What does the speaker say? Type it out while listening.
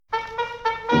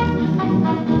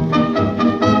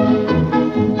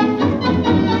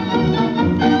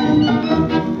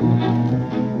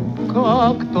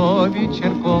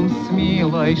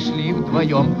дорогой шли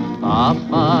вдвоем, а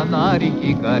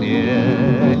фонарики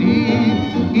горели.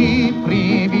 И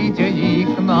при виде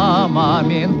их на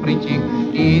момент притих,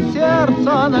 и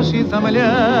сердца наши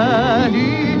замляли.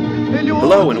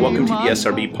 Hello and welcome to the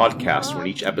SRB podcast, where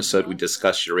in each episode we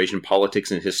discuss Eurasian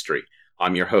politics and history.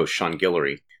 I'm your host, Sean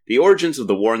Guillory. The origins of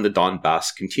the war in the Donbass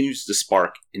continues to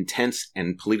spark intense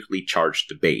and politically charged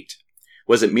debate.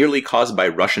 Was it merely caused by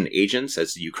Russian agents,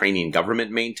 as the Ukrainian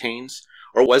government maintains?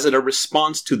 Or was it a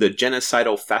response to the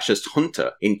genocidal fascist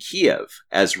junta in Kiev,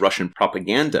 as Russian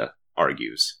propaganda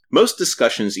argues? Most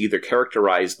discussions either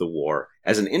characterize the war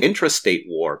as an intrastate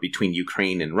war between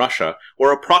Ukraine and Russia,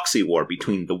 or a proxy war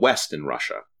between the West and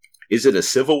Russia. Is it a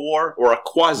civil war or a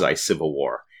quasi-civil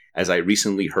war, as I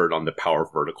recently heard on the Power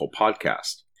Vertical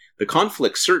podcast? The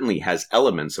conflict certainly has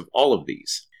elements of all of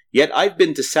these. Yet I've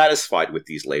been dissatisfied with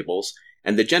these labels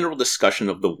and the general discussion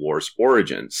of the war's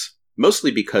origins,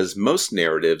 mostly because most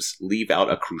narratives leave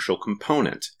out a crucial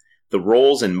component: the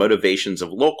roles and motivations of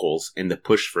locals in the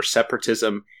push for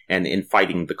separatism and in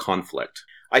fighting the conflict.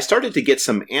 I started to get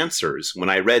some answers when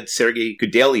I read Sergei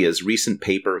Gudelia's recent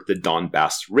paper, The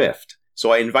Donbass Rift,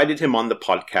 so I invited him on the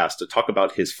podcast to talk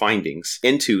about his findings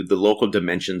into the local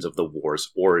dimensions of the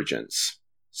war's origins.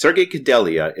 Sergei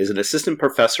Gudelia is an assistant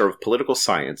professor of political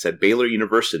science at Baylor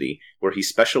University, where he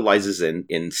specializes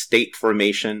in state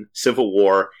formation, civil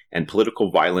war, and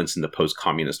political violence in the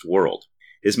post-communist world.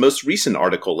 His most recent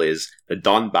article is The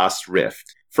Donbass Rift,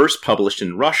 first published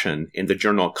in Russian in the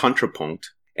journal Kontrapunkt,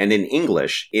 and in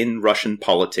English in Russian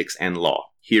Politics and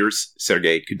Law. Here's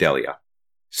Sergei Gudelia.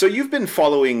 So you've been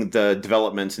following the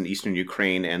developments in eastern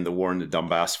Ukraine and the war in the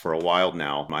Donbass for a while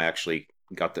now. I actually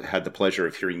had the pleasure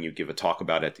of hearing you give a talk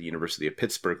about it at the University of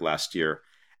Pittsburgh last year.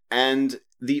 And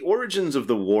the origins of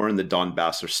the war in the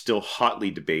Donbass are still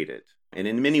hotly debated. And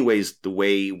in many ways, the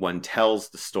way one tells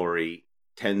the story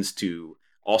tends to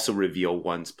also reveal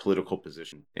one's political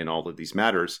position in all of these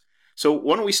matters. So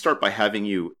why don't we start by having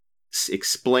you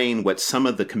explain what some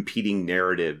of the competing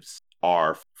narratives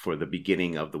are for the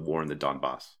beginning of the war in the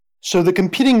Donbass? So the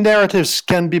competing narratives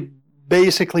can be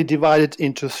basically divided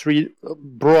into three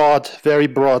very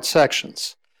broad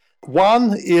sections.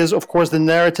 One is, of course, the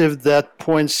narrative that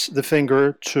points the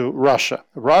finger to Russia.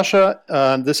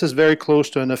 This is very close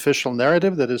to an official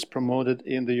narrative that is promoted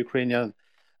in the Ukrainian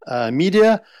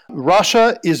media.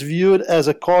 Russia is viewed as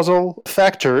a causal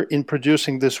factor in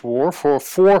producing this war for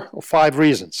 4 or 5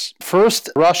 reasons. First,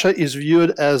 Russia is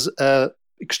viewed as an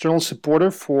external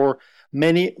supporter for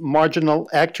many marginal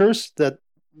actors that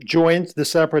joined the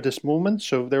separatist movement.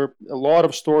 So there are a lot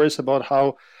of stories about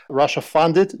how Russia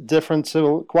funded different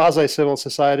quasi-civil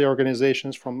society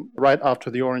organizations from right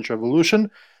after the Orange Revolution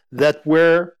that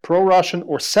were pro-Russian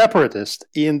or separatist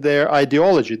in their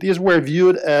ideology. These were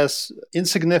viewed as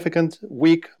insignificant,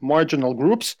 weak, marginal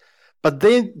groups, but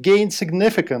they gained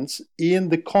significance in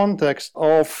the context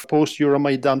of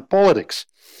post-Euromaidan politics.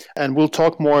 And we'll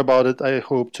talk more about it, I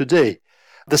hope, today.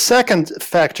 The second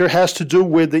factor has to do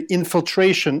with the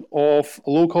infiltration of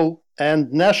local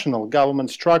and national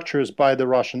government structures by the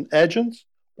Russian agents,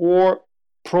 or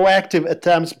proactive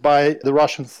attempts by the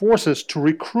Russian forces to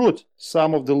recruit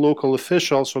some of the local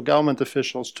officials or government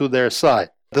officials to their side.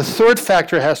 The third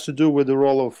factor has to do with the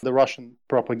role of the Russian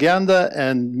propaganda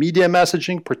and media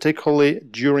messaging, particularly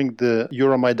during the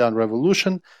Euromaidan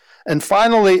revolution. And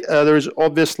finally, there is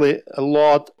obviously a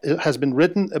lot has been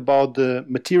written about the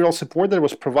material support that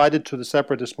was provided to the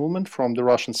separatist movement from the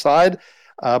Russian side,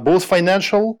 both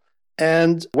financial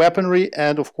and weaponry,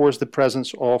 and of course the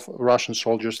presence of Russian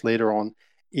soldiers later on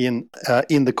in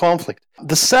the conflict.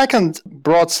 The second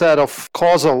broad set of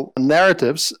causal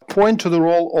narratives point to the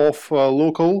role of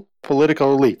local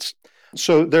political elites.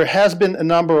 So there has been a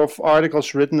number of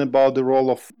articles written about the role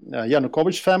of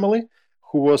Yanukovych family,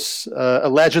 who was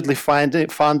allegedly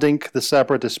funding the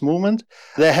separatist movement.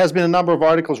 There has been a number of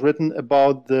articles written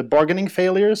about the bargaining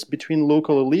failures between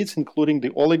local elites, including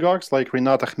the oligarchs like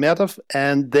Rinat Akhmetov,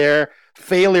 and their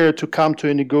failure to come to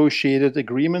a negotiated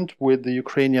agreement with the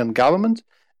Ukrainian government,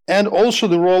 and also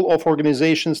the role of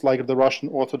organizations like the Russian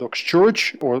Orthodox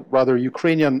Church, or rather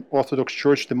Ukrainian Orthodox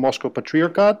Church, the Moscow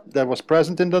Patriarchate, that was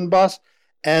present in Donbass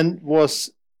and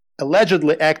was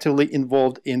allegedly actively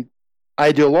involved in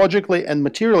ideologically and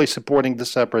materially supporting the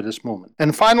separatist movement.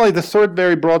 And finally, the third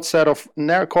very broad set of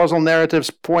causal narratives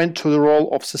point to the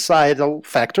role of societal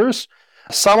factors.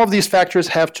 Some of these factors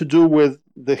have to do with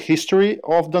the history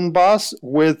of Donbass,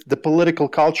 with the political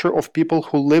culture of people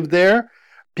who live there.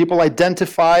 People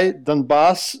identify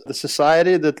Donbass, the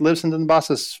society that lives in Donbass,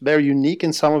 as very unique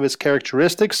in some of its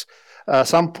characteristics.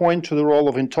 Some point to the role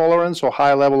of intolerance or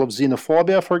high level of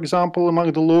xenophobia, for example,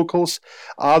 among the locals.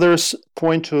 Others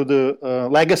point to the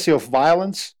legacy of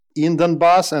violence in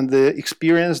Donbass and the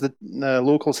experience that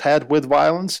locals had with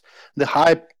violence, the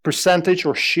high percentage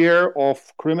or share of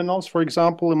criminals, for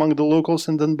example, among the locals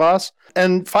in Donbass.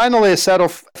 And finally, a set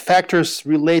of factors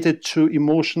related to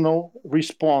emotional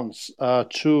response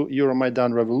to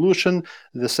Euromaidan revolution,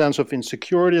 the sense of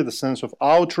insecurity, the sense of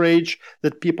outrage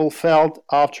that people felt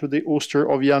after the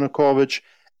ouster of Yanukovych,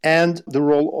 and the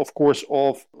role, of course,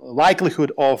 of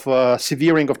likelihood of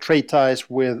severing of trade ties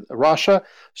with Russia.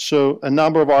 So a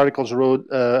number of articles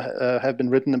have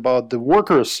been written about the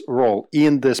workers' role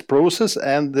in this process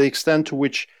and the extent to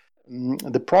which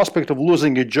the prospect of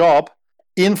losing a job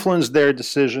influenced their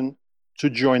decision to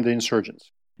join the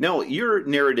insurgents. Now, your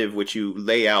narrative, which you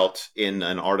lay out in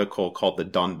an article called The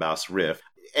Donbass Rift,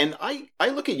 and I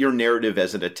look at your narrative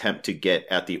as an attempt to get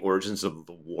at the origins of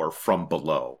the war from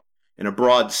below, in a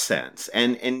broad sense.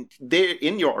 And there,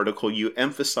 in your article, you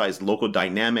emphasize local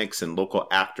dynamics and local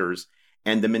actors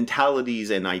and the mentalities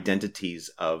and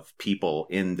identities of people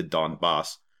in the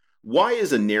Donbass. Why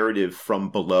is a narrative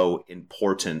from below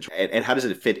important, and how does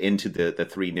it fit into the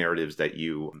three narratives that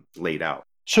you laid out?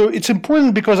 So it's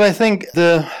important because I think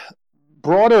the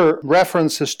broader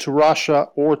references to Russia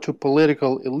or to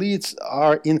political elites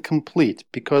are incomplete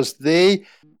because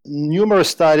numerous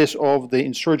studies of the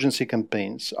insurgency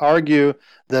campaigns argue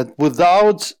that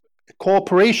without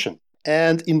cooperation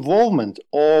and involvement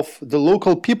of the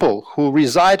local people who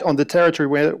reside on the territory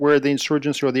where the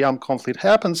insurgency or the armed conflict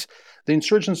happens, the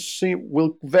insurgency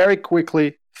will very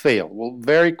quickly fail, will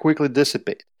very quickly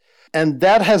dissipate. And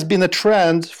that has been a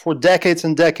trend for decades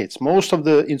and decades. Most of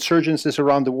the insurgencies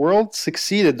around the world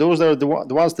succeeded. Those are the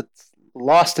ones that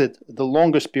lasted the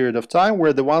longest period of time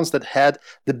were the ones that had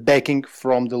the backing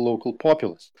from the local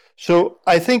populace. So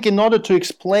I think in order to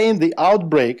explain the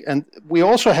outbreak, and we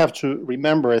also have to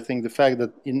remember, I think, the fact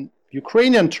that in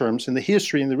Ukrainian terms, in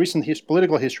the recent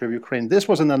political history of Ukraine, this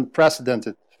was an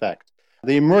unprecedented fact.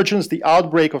 The emergence, the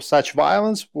outbreak of such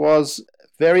violence was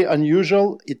very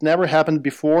unusual. It never happened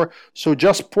before. So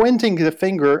just pointing the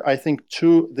finger, I think,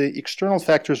 to the external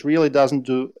factors really doesn't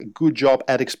do a good job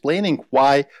at explaining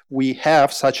why we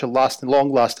have such a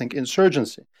long-lasting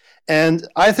insurgency. And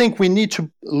I think we need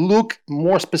to look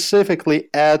more specifically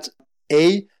at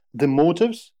the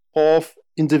motives of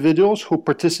individuals who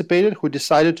participated, who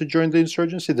decided to join the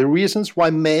insurgency, the reasons why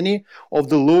many of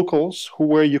the locals who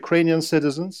were Ukrainian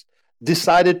citizens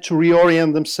decided to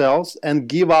reorient themselves and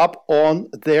give up on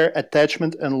their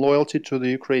attachment and loyalty to the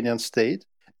Ukrainian state.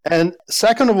 And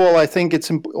second of all, I think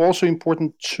it's also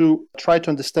important to try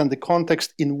to understand the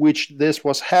context in which this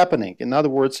was happening. In other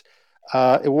words,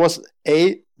 it was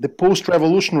the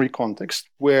post-revolutionary context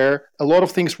where a lot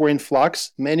of things were in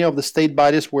flux. Many of the state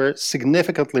bodies were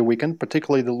significantly weakened,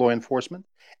 particularly the law enforcement.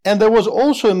 And there was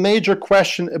also a major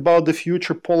question about the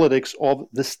future politics of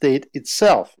the state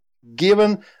itself.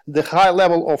 Given the high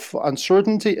level of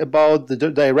uncertainty about the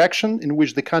direction in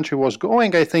which the country was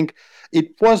going, I think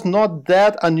it was not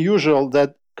that unusual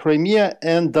that Crimea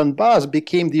and Donbass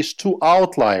became these two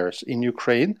outliers in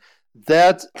Ukraine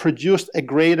that produced a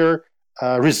greater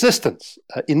resistance,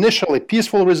 initially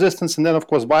peaceful resistance, and then, of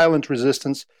course, violent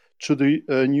resistance to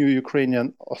the new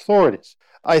Ukrainian authorities.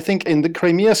 I think in the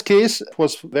Crimea's case, it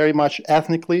was very much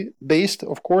ethnically based,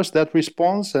 of course, that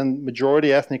response, and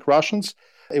majority ethnic Russians.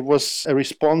 It was a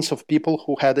response of people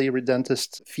who had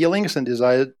irredentist feelings and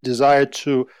desired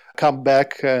to come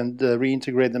back and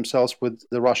reintegrate themselves with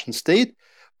the Russian state.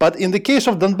 But in the case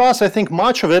of Donbass, I think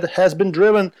much of it has been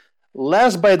driven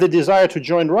less by the desire to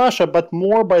join Russia, but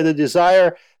more by the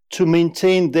desire to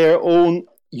maintain their own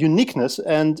uniqueness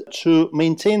and to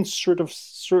maintain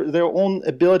their own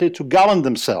ability to govern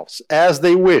themselves as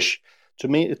they wish.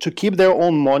 To keep their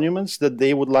own monuments that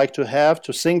they would like to have,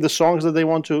 to sing the songs that they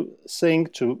want to sing,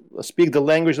 to speak the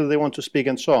language that they want to speak,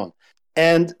 and so on.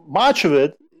 And much of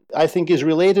it, I think, is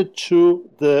related to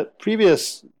the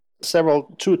previous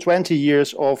 20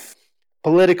 years of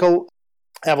political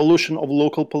evolution of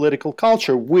local political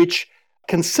culture, which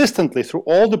consistently, through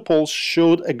all the polls,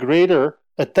 showed a greater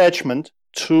attachment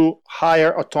to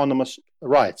higher autonomous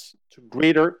rights, to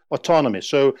greater autonomy.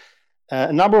 So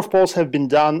a number of polls have been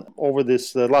done over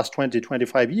this last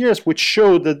 25 years, which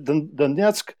showed that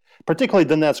Donetsk, particularly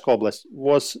Donetsk Oblast,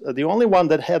 was the only one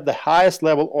that had the highest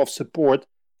level of support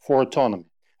for autonomy.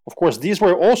 Of course, these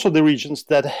were also the regions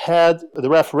that had the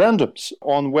referendums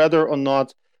on whether or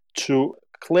not to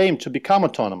claim to become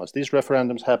autonomous. These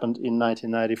referendums happened in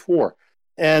 1994.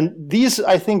 And these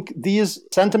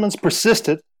sentiments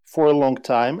persisted for a long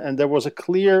time, and there was a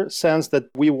clear sense that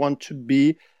we want to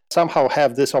be somehow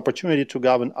have this opportunity to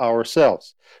govern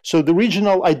ourselves. So the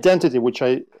regional identity, which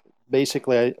I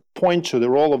point to, the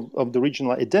role of the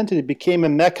regional identity became a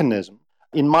mechanism,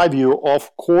 in my view,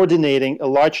 of coordinating a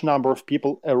large number of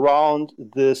people around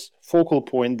this focal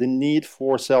point, the need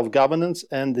for self-governance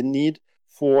and the need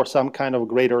for some kind of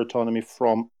greater autonomy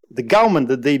from the government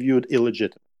that they viewed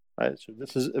illegitimate. Right? So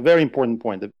this is a very important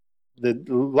point. The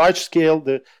large scale,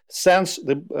 the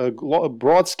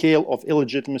broad scale of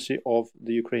illegitimacy of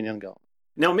the Ukrainian government.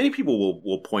 Now, many people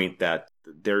will point that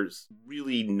there's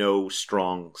really no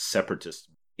strong separatists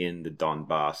in the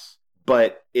Donbass.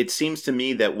 But it seems to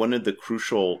me that one of the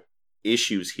crucial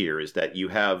issues here is that you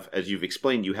have, as you've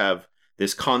explained, you have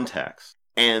this context.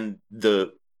 And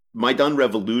the Maidan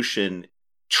revolution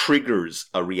triggers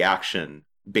a reaction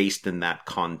based in that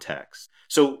context.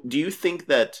 So do you think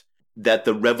that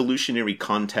the revolutionary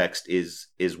context is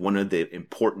one of the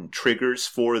important triggers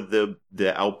for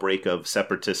the outbreak of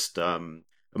separatist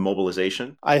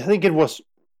mobilization? I think it was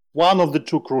one of the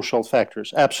two crucial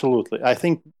factors, absolutely. I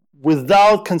think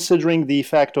without considering the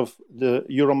effect of the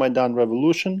Euromaidan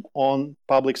revolution on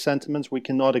public sentiments, we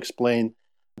cannot explain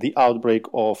the outbreak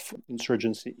of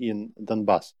insurgency in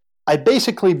Donbass. I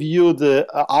basically view the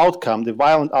outcome, the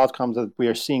violent outcome that we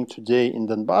are seeing today in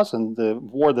Donbass and the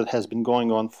war that has been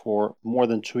going on for more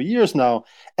than 2 years now,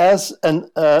 as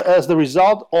the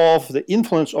result of the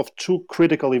influence of two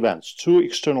critical events, two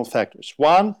external factors.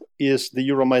 One is the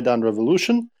Euromaidan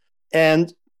revolution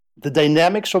and the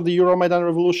dynamics of the Euromaidan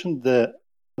revolution, the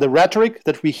rhetoric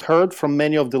that we heard from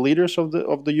many of the leaders of the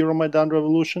Euromaidan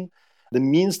revolution, the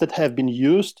means that have been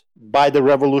used by the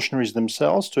revolutionaries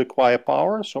themselves to acquire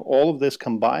power. So all of this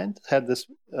combined had this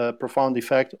profound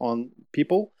effect on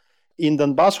people in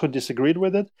Donbass who disagreed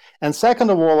with it. And second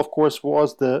of all, of course,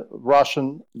 was the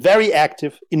Russian very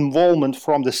active involvement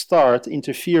from the start,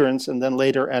 interference, and then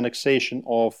later annexation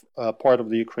of part of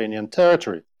the Ukrainian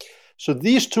territory. So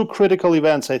these two critical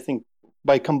events, I think,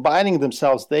 by combining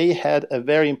themselves, they had a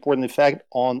very important effect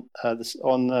on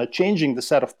changing the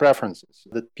set of preferences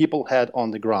that people had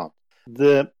on the ground.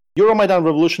 The Euromaidan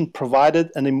revolution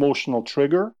provided an emotional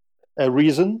trigger, a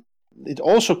reason. It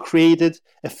also created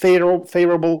a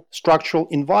favorable structural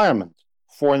environment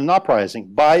for an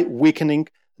uprising by weakening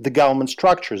the government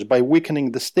structures, by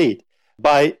weakening the state,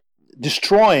 by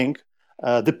destroying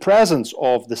the presence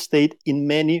of the state in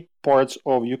many parts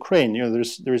of Ukraine. You know,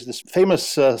 there's this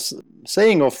famous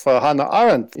saying of Hannah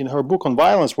Arendt in her book on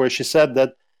violence, where she said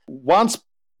that once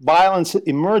violence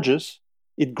emerges,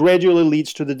 it gradually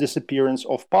leads to the disappearance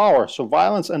of power. So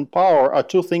violence and power are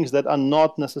two things that are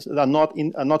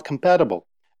not compatible.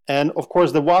 And of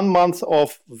course, the 1 month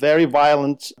of very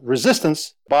violent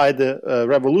resistance by the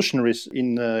revolutionaries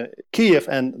in Kiev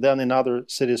and then in other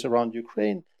cities around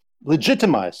Ukraine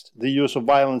legitimized the use of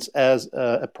violence as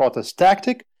a protest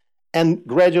tactic and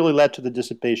gradually led to the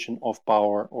dissipation of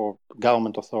power or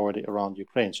government authority around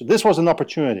Ukraine. So this was an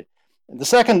opportunity. The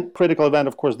second critical event,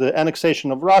 of course, the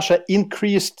annexation of Russia,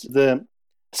 increased the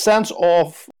sense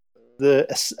of the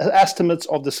estimates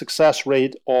of the success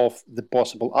rate of the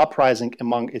possible uprising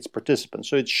among its participants.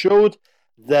 So it showed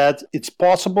that it's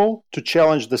possible to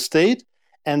challenge the state,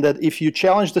 and that if you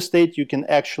challenge the state, you can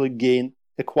actually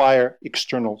acquire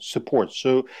external support.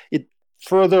 So it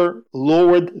further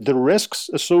lowered the risks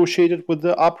associated with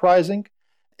the uprising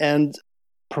and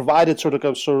provided so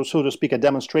to speak, a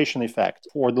demonstration effect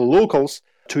for the locals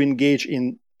to engage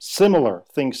in similar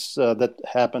things that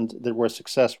happened that were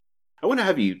successful. I want to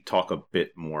have you talk a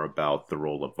bit more about the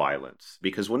role of violence,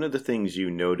 because one of the things you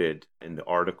noted in the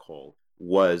article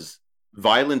was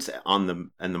violence on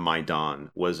the Maidan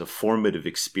was a formative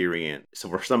experience. So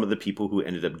for some of the people who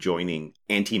ended up joining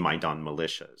anti-Maidan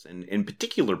militias, and in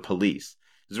particular police,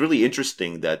 it's really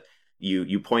interesting that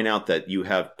you point out that you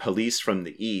have police from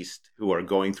the east who are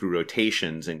going through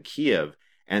rotations in Kiev,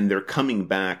 and they're coming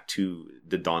back to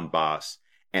the Donbass,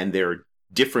 and they're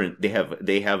different. They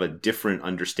have a different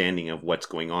understanding of what's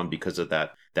going on because of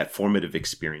that formative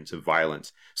experience of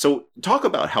violence. So talk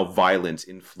about how violence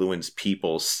influenced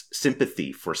people's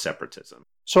sympathy for separatism.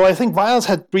 So I think violence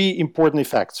had three important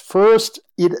effects. First,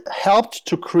 it helped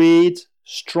to create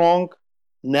strong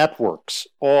networks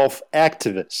of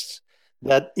activists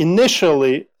that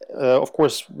initially, of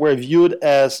course, were viewed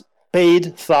as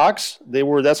paid thugs.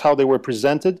 That's how they were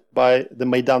presented by the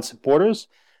Maidan supporters.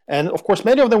 And of course,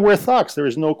 many of them were thugs. There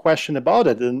is no question about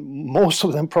it. And most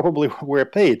of them probably were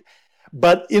paid.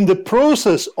 But in the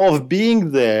process of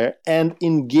being there and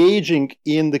engaging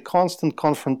in the constant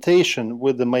confrontation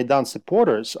with the Maidan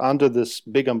supporters under this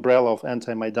big umbrella of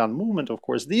anti-Maidan movement, of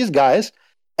course, these guys,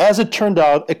 as it turned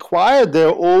out, acquired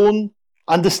their own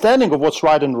understanding of what's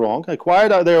right and wrong,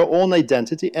 acquired their own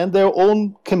identity and their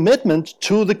own commitment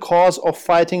to the cause of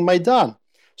fighting Maidan.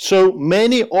 So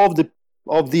many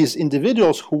of these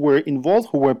individuals who were involved,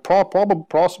 who were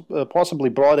possibly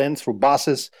brought in through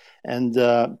buses and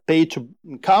paid to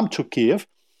come to Kiev,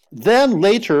 then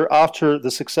later, after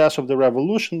the success of the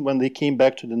revolution, when they came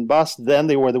back to Donbass, then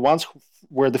they were the ones who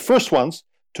were the first ones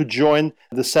to join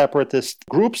the separatist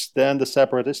groups, then the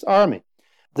separatist army.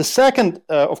 The second,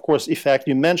 of course, effect,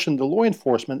 you mentioned the law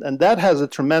enforcement, and that has a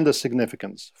tremendous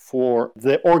significance for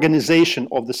the organization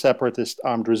of the separatist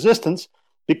armed resistance,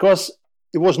 because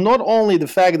it was not only the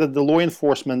fact that the law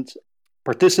enforcement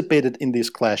participated in these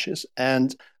clashes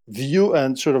and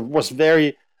sort of was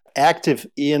very active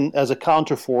as a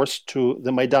counterforce to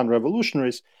the Maidan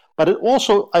revolutionaries, but it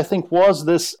also, I think, was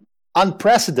this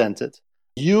unprecedented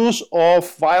use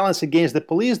of violence against the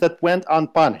police that went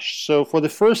unpunished. So for the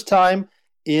first time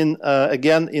in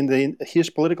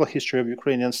the political history of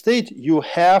Ukrainian state, you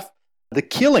have the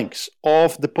killings of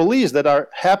the police that are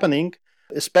happening,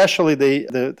 especially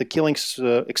the killings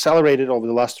accelerated over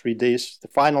the last 3 days, the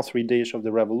final 3 days of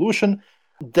the revolution,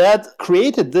 that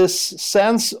created this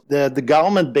sense that the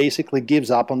government basically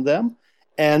gives up on them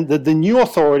and that the new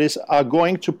authorities are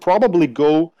going to probably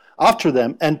go after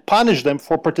them and punish them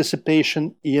for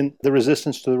participation in the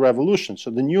resistance to the revolution. So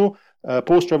the new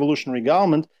post-revolutionary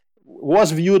government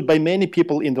was viewed by many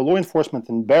people in the law enforcement,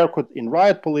 in Berkut, in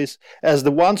riot police, as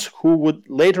the ones who would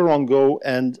later on go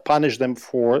and punish them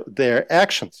for their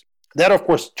actions. That, of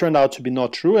course, turned out to be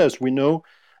not true. As we know,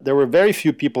 there were very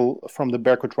few people from the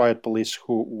Berkut riot police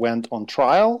who went on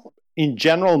trial. In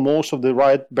general, most of the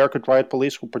Berkut riot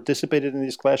police who participated in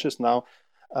these clashes now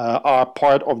are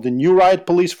part of the new riot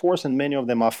police force, and many of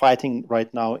them are fighting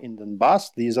right now in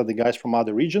Donbass. These are the guys from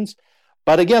other regions.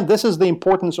 But again, this is the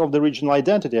importance of the regional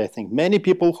identity, I think. Many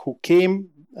people who came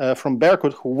from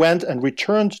Berkut, who went and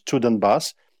returned to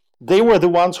Donbass, they were the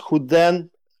ones who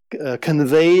then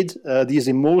conveyed these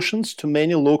emotions to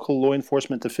many local law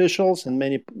enforcement officials and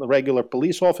many regular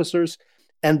police officers.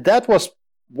 And that was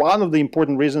one of the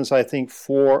important reasons, I think,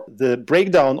 for the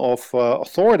breakdown of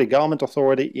government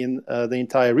authority in the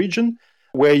entire region,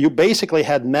 where you basically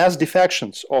had mass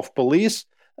defections of police.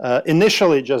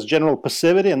 Initially, just general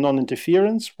passivity and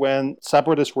non-interference when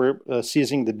separatists were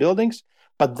seizing the buildings,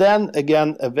 but then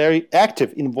again, a very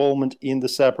active involvement in the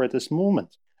separatist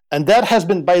movement. And that has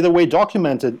been, by the way,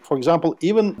 documented. For example,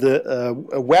 even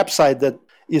a website that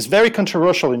is very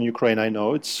controversial in Ukraine, I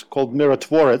know, it's called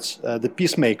Mirotvorets, the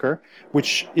Peacemaker,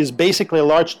 which is basically a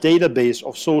large database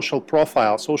of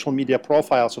social media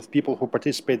profiles of people who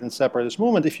participate in the separatist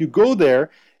movement. If you go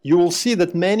there, you will see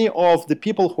that many of the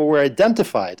people who were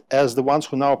identified as the ones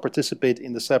who now participate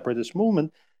in the separatist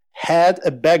movement had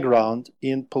a background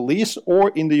in police or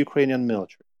in the Ukrainian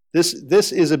military.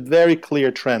 This is a very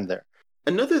clear trend there.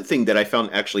 Another thing that I found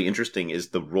actually interesting is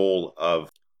the role of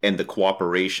and the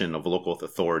cooperation of local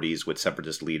authorities with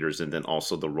separatist leaders, and then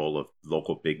also the role of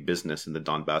local big business in the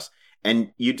Donbass.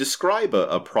 And you describe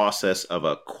a process of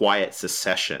a quiet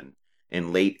secession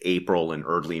in late April and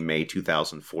early May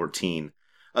 2014.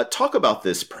 Talk about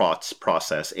this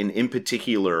process, and in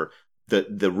particular,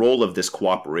 the role of this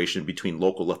cooperation between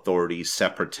local authorities,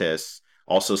 separatists,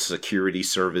 also security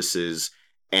services,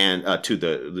 and to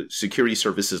the security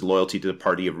services loyalty to the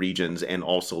Party of Regions, and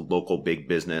also local big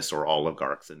business or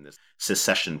oligarchs in this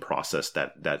secession process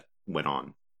that went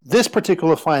on. This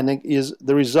particular finding is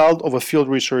the result of a field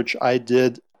research I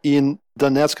did in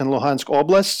Donetsk and Luhansk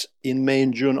oblasts in May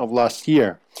and June of last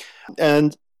year.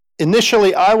 And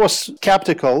initially, I was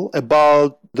skeptical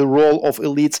about the role of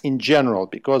elites in general,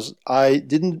 because I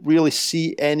didn't really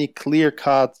see any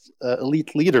clear-cut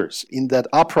elite leaders in that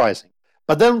uprising.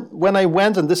 But then when I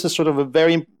went, and this is sort of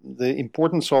the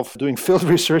importance of doing field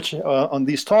research on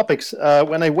these topics,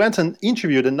 when I went and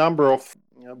interviewed a number of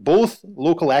both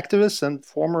local activists and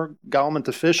former government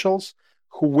officials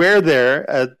who were there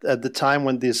at the time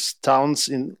when these towns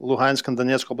in Luhansk and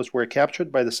Donetsk Oblast were captured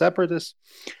by the separatists,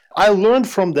 I learned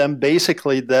from them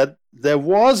basically that there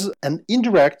was an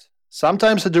indirect,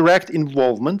 sometimes a direct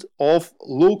involvement of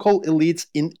local elites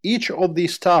in each of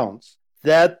these towns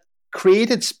that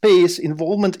created space,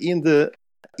 involvement in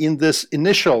this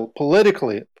initial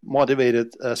politically motivated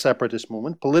separatist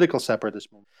movement,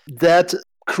 that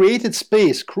created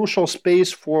space, crucial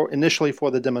space initially for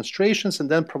the demonstrations,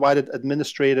 and then provided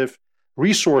administrative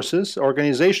resources,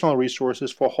 organizational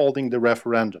resources for holding the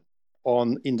referendum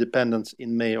on independence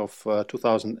in May of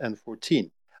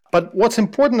 2014. But what's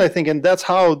important, I think, and that's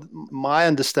how my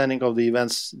understanding of the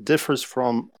events differs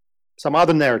from some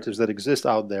other narratives that exist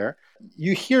out there,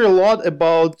 you hear a lot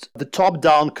about the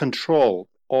top-down control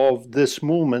of this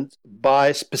movement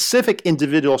by specific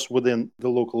individuals within the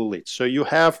local elite. So you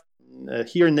have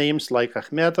hear names like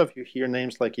Akhmetov, you hear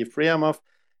names like Efremov,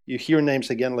 you hear names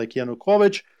again like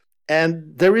Yanukovych,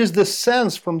 and there is this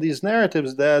sense from these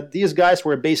narratives that these guys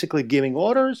were basically giving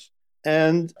orders,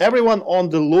 and everyone in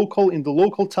the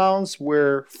local towns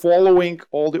were following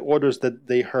all the orders that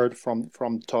they heard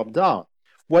from top down.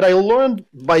 What I learned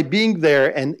by being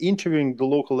there and interviewing the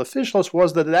local officials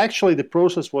was that actually the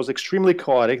process was extremely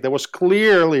chaotic. There was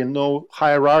clearly no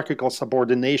hierarchical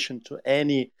subordination to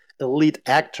any elite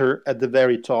actor at the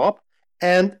very top.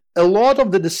 And a lot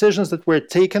of the decisions that were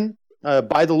taken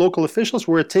by the local officials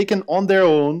were taken on their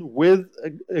own with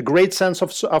a great sense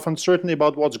of uncertainty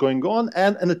about what's going on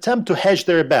and an attempt to hedge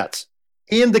their bets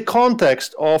in the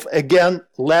context of, again,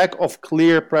 lack of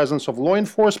clear presence of law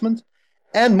enforcement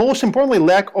and, most importantly,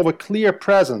 lack of a clear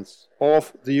presence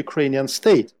of the Ukrainian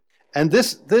state. And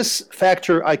this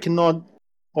factor I cannot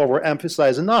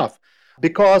overemphasize enough,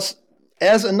 because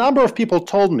as a number of people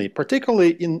told me,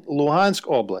 particularly in Luhansk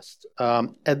Oblast,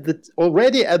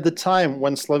 already at the time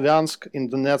when Slavyansk in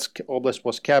Donetsk Oblast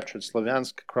was captured,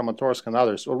 Slavyansk, Kramatorsk, and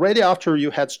others, already after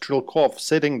you had Strelkov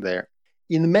sitting there,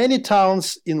 in many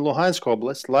towns in Luhansk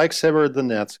Oblast, like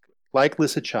Severodonetsk, like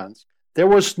Lysychansk, there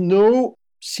was no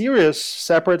serious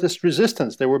separatist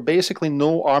resistance. There were basically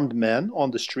no armed men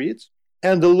on the streets,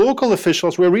 and the local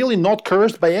officials were really not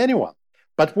cursed by anyone.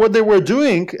 But what they were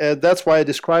doing, that's why I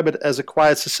describe it as a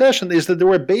quiet secession, is that they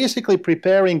were basically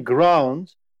preparing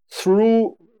ground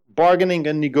through bargaining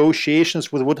and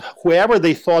negotiations with whoever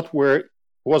they thought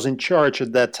was in charge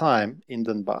at that time in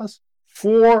Donbass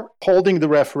for holding the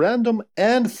referendum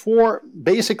and for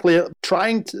basically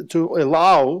trying to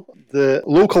allow the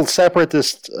local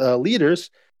separatist leaders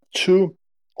to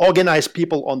organize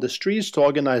people on the streets, to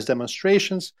organize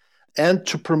demonstrations, and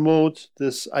to promote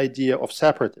this idea of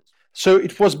separatism. So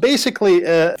it was basically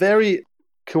a very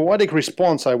chaotic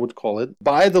response, I would call it,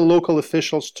 by the local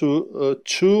officials to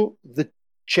the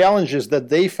challenges that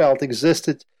they felt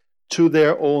existed to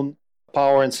their own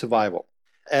power and survival.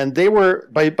 And they were,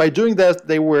 by doing that,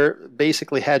 they were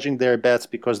basically hedging their bets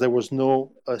because there was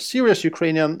no serious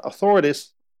Ukrainian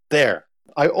authorities there.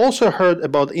 I also heard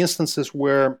about instances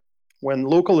where when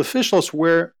local officials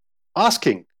were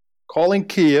calling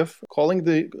Kiev, calling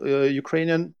the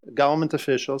Ukrainian government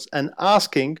officials and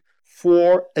asking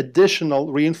for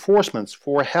additional reinforcements,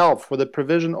 for help, for the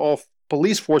provision of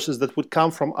police forces that would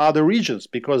come from other regions,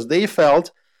 because they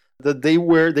felt that they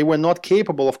were not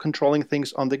capable of controlling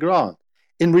things on the ground.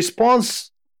 In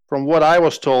response, from what I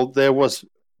was told, there was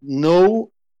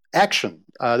no action.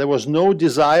 There was no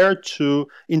desire to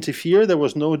interfere. There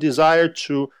was no desire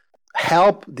to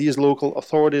help these local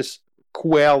authorities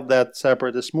quell that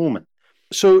separatist movement.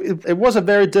 So it was a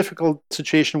very difficult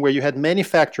situation where you had many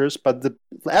factors, but the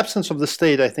absence of the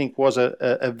state, I think, was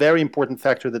a very important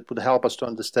factor that would help us to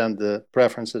understand the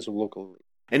preferences of local elites.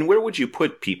 And where would you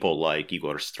put people like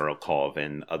Igor Strelkov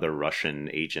and other Russian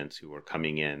agents who were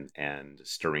coming in and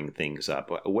stirring things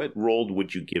up? What role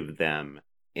would you give them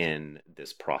in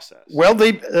this process? Well,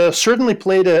 they certainly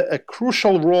played a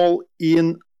crucial role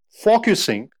in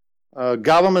focusing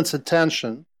government's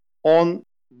attention on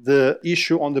the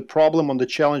issue, on the problem, on the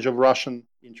challenge of Russian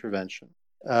intervention.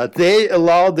 They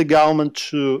allowed the government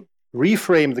to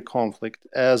reframe the conflict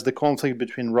as the conflict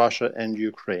between Russia and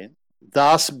Ukraine,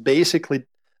 thus basically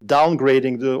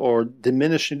downgrading or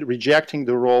rejecting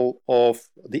the role of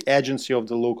the agency of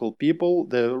the local people,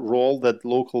 the role that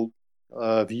local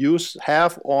views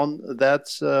have on that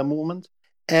movement.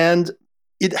 And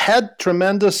it had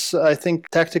tremendous, I think,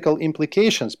 tactical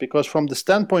implications, because from the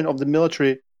standpoint of the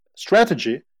military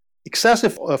strategy,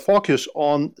 excessive focus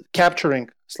on capturing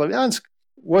Slavyansk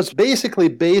was basically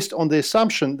based on the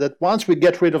assumption that once we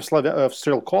get rid of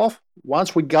Strelkov,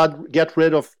 once we get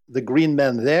rid of the green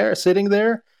men there, sitting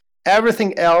there,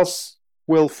 everything else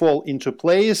will fall into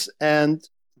place and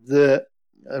the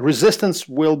resistance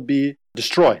will be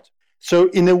destroyed. So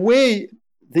in a way,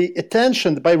 the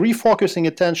attention, by refocusing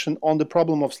attention on the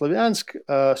problem of Slavyansk,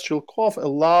 Strelkov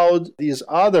allowed these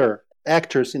other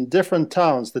actors in different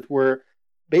towns that were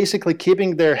basically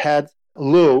keeping their head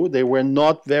low, they were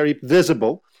not very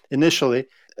visible initially.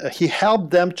 He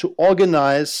helped them to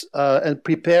organize and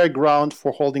prepare ground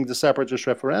for holding the separatist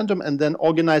referendum, and then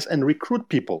organize and recruit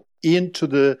people into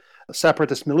the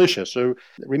separatist militia. So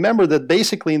remember that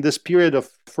basically in this period of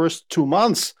first 2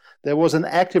 months, there was an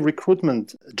active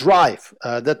recruitment drive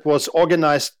that was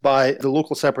organized by the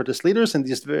local separatist leaders in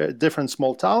these different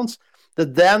small towns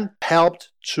that then helped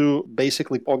to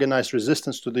basically organize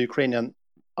resistance to the Ukrainian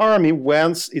army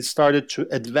once it started to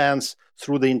advance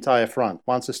through the entire front,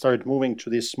 once they started moving to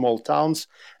these small towns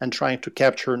and trying to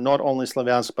capture not only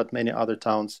Slavyansk, but many other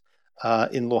towns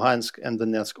in Luhansk and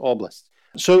Donetsk Oblast.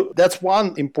 So that's one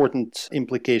important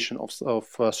implication of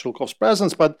Strelkov's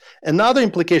presence. But another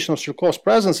implication of Strelkov's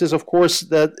presence is, of course,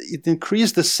 that it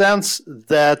increased the sense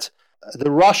that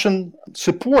the Russian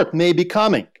support may be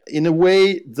coming. In a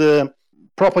way, the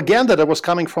propaganda that was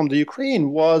coming from the Ukraine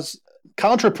was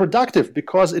counterproductive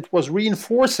because it was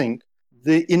reinforcing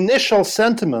the initial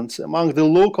sentiments among the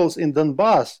locals in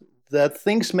Donbass that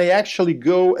things may actually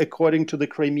go according to the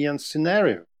Crimean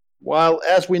scenario. While,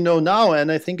 as we know now,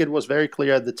 and I think it was very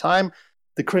clear at the time,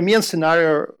 the Crimean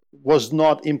scenario was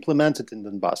not implemented in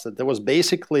Donbass. That there was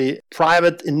basically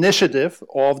private initiative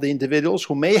of the individuals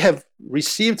who may have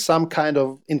received some kind of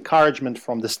encouragement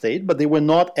from the state, but they were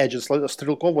not agents.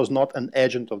 Strelkov was not an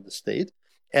agent of the state.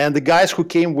 And the guys who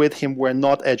came with him were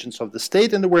not agents of the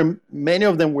state, and many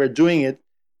of them were doing it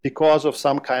because of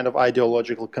some kind of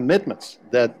ideological commitments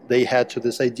that they had to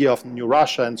this idea of New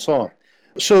Russia and so on.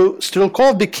 So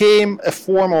Strelkov became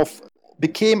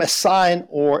a sign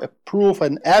or a proof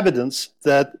and evidence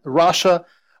that Russia,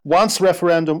 once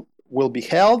referendum will be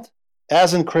held,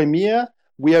 as in Crimea,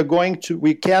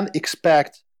 we can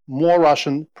expect more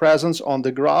Russian presence on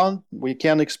the ground. We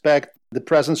can expect the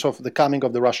presence of the coming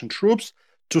of the Russian troops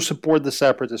to support the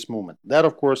separatist movement. That,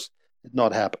 of course, did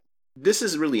not happen. This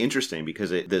is really interesting because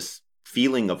this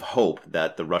feeling of hope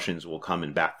that the Russians will come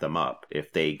and back them up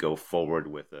if they go forward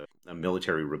with a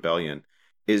military rebellion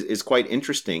is quite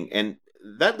interesting. And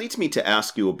that leads me to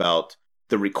ask you about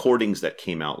the recordings that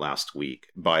came out last week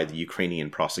by the Ukrainian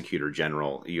prosecutor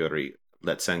general, Yuri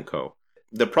Lutsenko.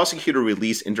 The prosecutor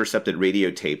released intercepted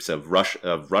radio tapes of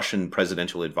Russian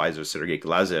presidential advisor Sergei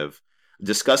Glazyev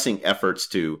discussing efforts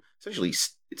to essentially,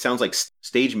 it sounds like,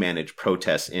 stage manage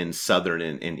protests in southern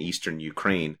and eastern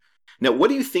Ukraine. Now, what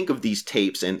do you think of these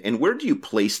tapes, and where do you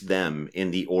place them in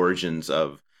the origins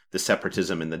of the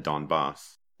separatism in the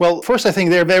Donbass? Well, first, I think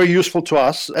they're very useful to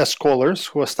us as scholars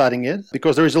who are studying it,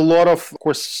 because there is a lot of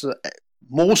course,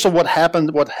 most of what happened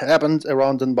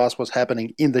around Donbass was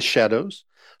happening in the shadows.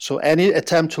 So any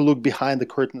attempt to look behind the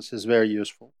curtains is very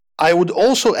useful. I would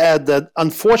also add that,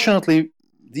 unfortunately,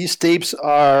 these tapes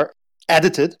are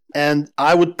edited, and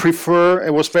I would prefer,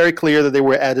 it was very clear that they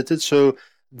were edited, so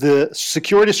the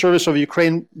Security Service of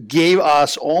Ukraine gave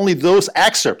us only those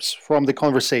excerpts from the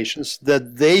conversations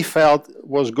that they felt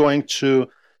was going to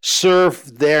serve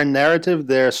their narrative,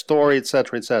 their story,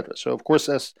 etc., etc. So, of course,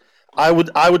 as I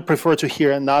would prefer to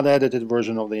hear an unedited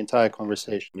version of the entire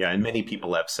conversation. Yeah, and many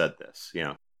people have said this.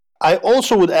 Yeah. I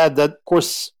also would add that, of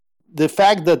course, the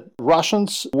fact that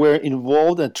Russians were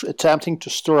involved in attempting to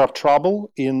stir up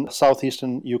trouble in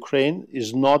southeastern Ukraine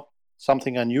is not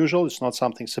something unusual. It's not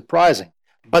something surprising.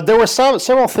 But there were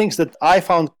several things that I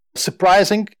found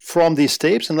surprising from these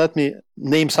tapes, and let me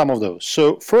name some of those.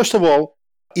 So, first of all,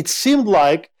 it seemed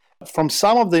like from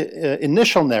some of the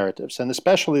initial narratives, and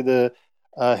especially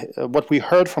what we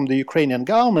heard from the Ukrainian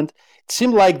government, it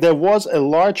seemed like there was a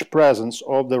large presence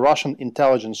of the Russian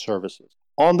intelligence services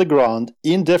on the ground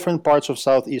in different parts of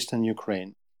southeastern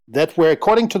Ukraine that were,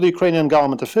 according to the Ukrainian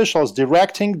government officials,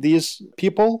 directing these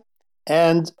people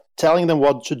and telling them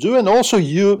what to do. And also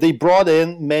they brought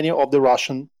in many of the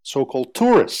Russian so-called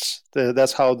tourists.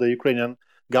 That's how the Ukrainian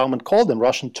government called them,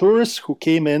 Russian tourists who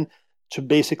came in to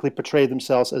basically portray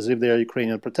themselves as if they are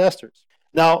Ukrainian protesters.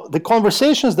 Now, the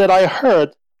conversations that I heard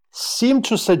seem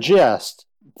to suggest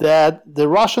that the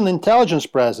Russian intelligence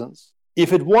presence,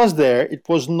 if it was there, it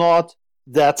was not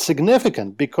that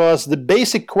significant, because the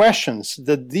basic questions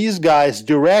that these guys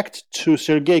direct to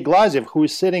Sergei Glazyev, who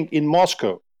is sitting in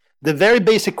Moscow, the very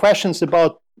basic questions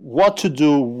about what to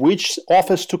do, which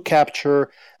office to capture,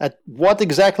 at what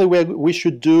exactly we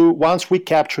should do once we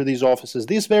capture these offices.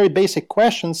 These very basic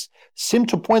questions seem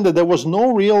to point that there was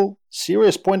no real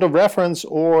serious point of reference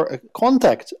or a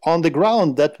contact on the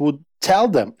ground that would tell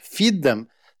them, feed them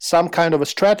some kind of a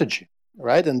strategy,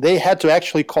 right? And they had to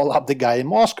actually call up the guy in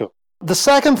Moscow. The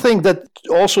second thing that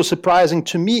also surprising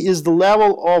to me is the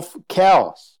level of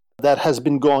chaos that has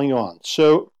been going on.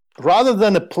 So rather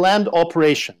than a planned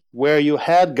operation where you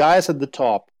had guys at the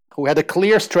top who had a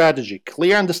clear strategy,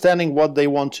 clear understanding what they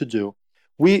want to do,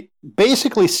 we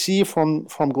basically see from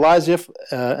Glazyev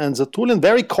and Zatulin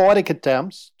very chaotic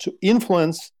attempts to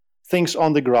influence things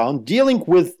on the ground, dealing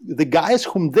with the guys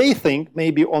whom they think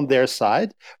may be on their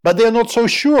side, but they're not so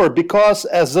sure because,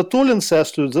 as Zatulin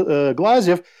says to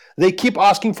Glazyev, they keep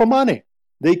asking for money.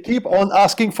 They keep on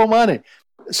asking for money.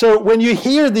 So when you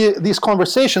hear these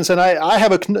conversations, and I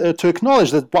have to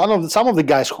acknowledge that some of the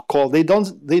guys who call, they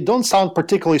don't sound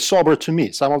particularly sober to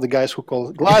me. Some of the guys who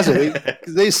call Glazer,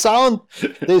 they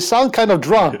sound kind of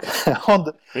drunk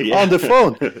on the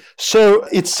phone. So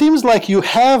it seems like you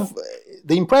have,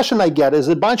 the impression I get is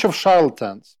a bunch of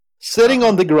charlatans sitting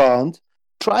on the ground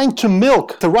trying to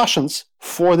milk the Russians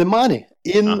for the money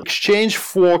in exchange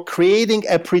for creating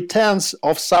a pretense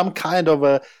of some kind of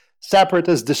a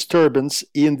separatist disturbance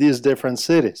in these different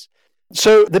cities.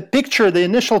 So the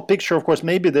initial picture, of course,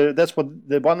 maybe that's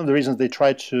one of the reasons they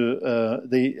tried to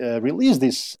release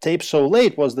these tapes so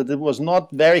late, was that it was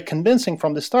not very convincing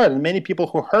from the start, and many people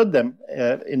who heard them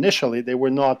initially, they were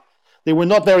not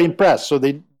very impressed. So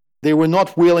they were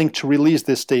not willing to release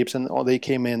these tapes, and they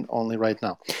came in only right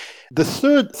now. The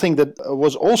third thing that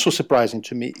was also surprising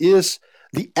to me is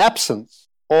the absence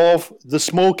of the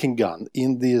smoking gun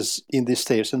in these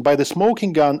tapes. And by the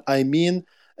smoking gun, I mean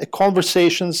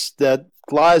conversations that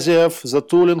Glaziev,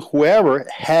 Zatulin, whoever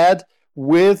had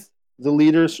with the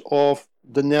leaders of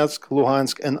Donetsk,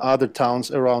 Luhansk, and other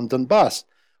towns around Donbass.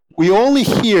 We only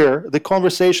hear the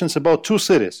conversations about three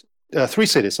cities,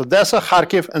 Odessa,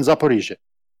 Kharkiv, and Zaporizhia.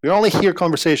 We only hear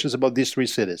conversations about these three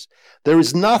cities. There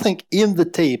is nothing in the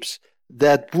tapes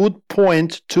that would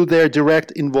point to their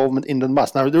direct involvement in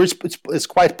Donbass. Now, it's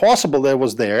quite possible that it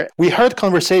was there. We heard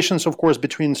conversations, of course,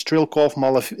 between Strelkov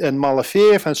and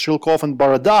Malafeev and Strelkov and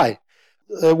Borodai.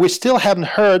 We still haven't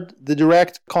heard the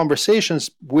direct conversations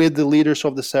with the leaders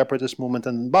of the separatist movement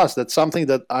in Donbass. That's something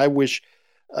that I wish,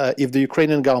 if the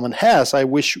Ukrainian government has, I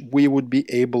wish we would be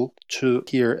able to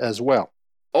hear as well.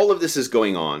 All of this is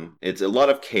going on. It's a lot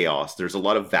of chaos. There's a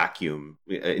lot of vacuum,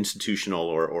 institutional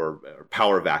or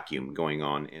power vacuum going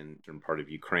on in certain part of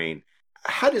Ukraine.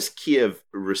 How does Kiev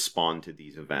respond to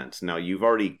these events? Now, you've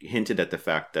already hinted at the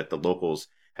fact that the locals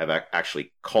have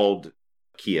actually called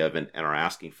Kiev and are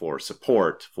asking for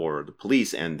support for the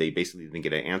police, and they basically didn't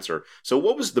get an answer. So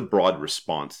what was the broad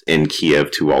response in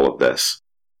Kiev to all of this?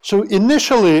 So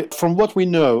initially, from what we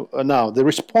know now, the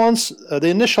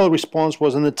initial response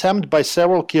was an attempt by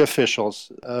several key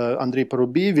officials, Andrei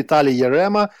Parubiy, Vitaly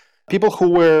Yarema, people who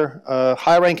were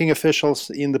high-ranking officials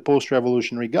in the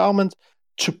post-revolutionary government,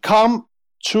 to come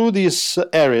to these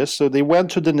areas. So they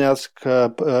went to Donetsk,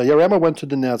 Yarema went to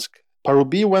Donetsk,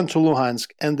 Parubiy went to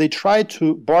Luhansk, and they tried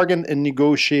to bargain and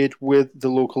negotiate with the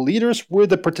local leaders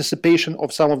with the participation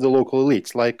of some of the local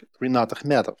elites, like Rinat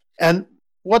Akhmetov. And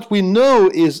what we know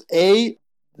is, the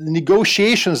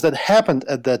negotiations that happened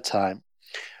at that time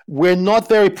were not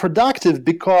very productive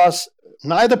because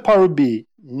neither Parubiy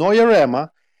nor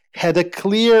Yarema had a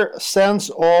clear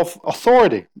sense of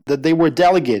authority that they were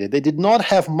delegated. They did not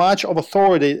have much of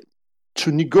authority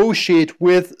to negotiate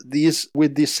with these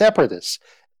separatists.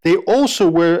 They also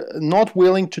were not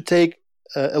willing to take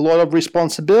a lot of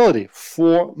responsibility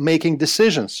for making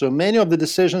decisions. So many of the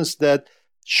decisions that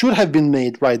should have been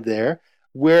made right there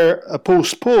were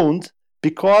postponed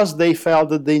because they felt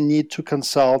that they need to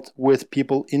consult with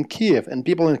people in Kiev. And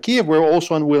people in Kiev were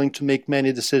also unwilling to make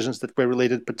many decisions that were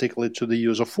related particularly to the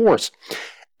use of force.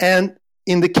 And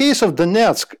in the case of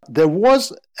Donetsk, there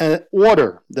was an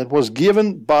order that was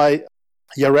given by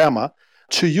Yarema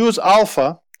to use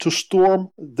Alpha to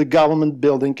storm the government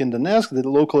building in Donetsk, the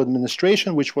local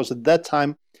administration, which was at that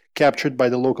time captured by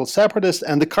the local separatists.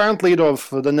 And the current leader of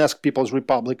the Donetsk People's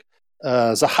Republic,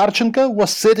 Zakharchenko,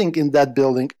 was sitting in that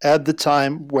building at the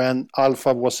time when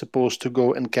Alpha was supposed to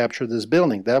go and capture this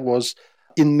building. That was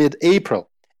in mid-April.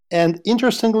 And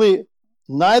interestingly,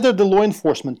 neither the law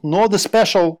enforcement nor the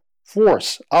special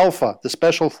force, Alpha, the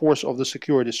special force of the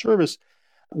security service,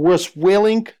 was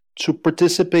willing to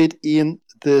participate in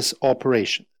this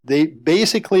operation. They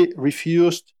basically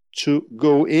refused to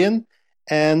go in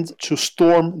and to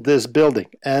storm this building.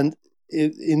 And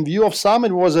in view of some,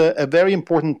 it was a very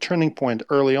important turning point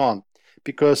early on,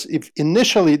 because if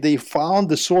initially they found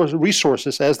the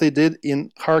resources, as they did in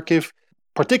Kharkiv,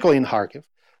 particularly in Kharkiv,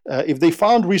 if they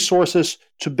found resources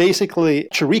to basically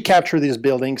to recapture these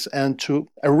buildings and to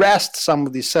arrest some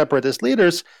of these separatist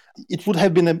leaders, it would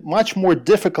have been a much more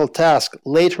difficult task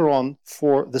later on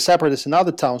for the separatists in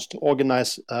other towns to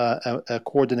organize a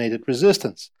coordinated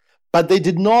resistance. But they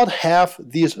did not have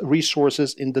these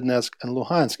resources in Donetsk and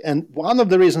Luhansk. And one of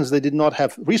the reasons they did not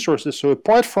have resources, so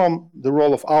apart from the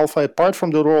role of Alpha, apart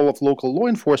from the role of local law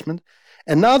enforcement,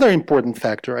 another important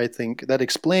factor, I think, that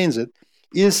explains it,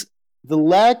 is the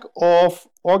lack of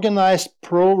organized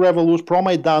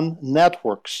pro-Maidan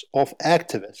networks of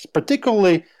activists,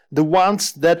 particularly the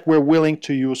ones that were willing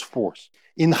to use force.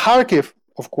 In Kharkiv,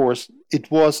 of course, it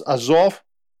was Azov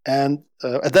And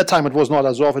at that time, it was not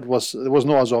Azov. There was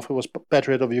no Azov. It was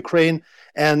Patriot of Ukraine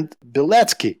and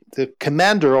Beletsky, the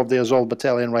commander of the Azov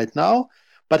battalion right now.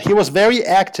 But he was very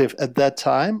active at that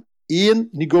time in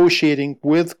negotiating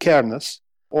with Kernes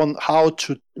on how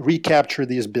to recapture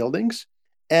these buildings.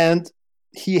 And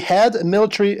he had a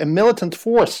militant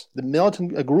force,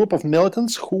 a group of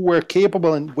militants who were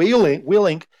capable and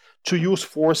willing to use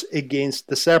force against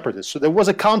the separatists. So there was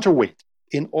a counterweight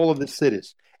in all of the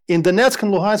cities. In Donetsk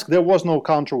and Luhansk, there was no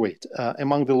counterweight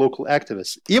among the local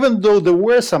activists. Even though there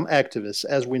were some activists,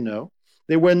 as we know,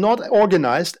 they were not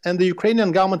organized, and the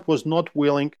Ukrainian government was not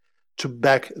willing to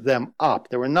back them up.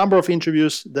 There were a number of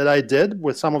interviews that I did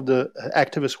with some of the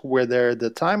activists who were there at the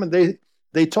time, and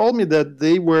they told me that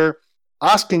they were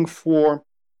asking for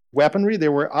weaponry, they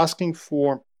were asking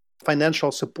for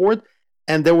financial support,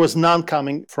 and there was none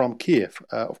coming from Kiev.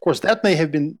 Of course, that may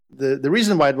have been the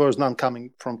reason why there was none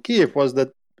coming from Kiev was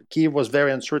that Kiev was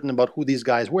very uncertain about who these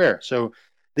guys were. So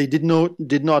they had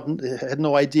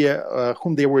no idea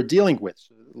whom they were dealing with.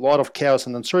 So a lot of chaos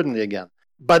and uncertainty again.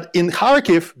 But in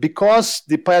Kharkiv, because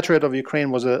the Patriot of Ukraine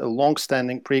was a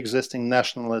long-standing, pre-existing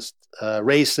nationalist,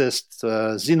 racist,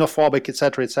 xenophobic,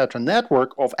 etc.,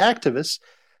 network of activists,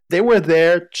 they were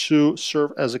there to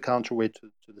serve as a counterweight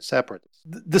to the separatists.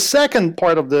 The second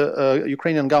part of the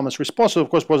Ukrainian government's response, of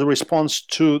course, was a response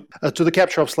to the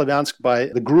capture of Slavyansk by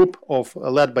the group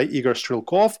led by Igor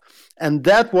Strelkov, and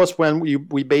that was when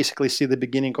we basically see the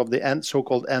beginning of the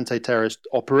so-called anti-terrorist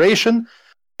operation.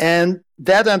 And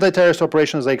that anti-terrorist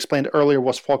operation, as I explained earlier,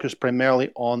 was focused primarily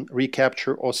on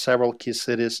recapture of several key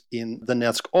cities in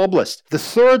Donetsk Oblast. The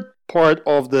third part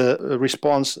of the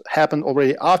response happened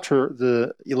already after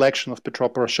the election of Petro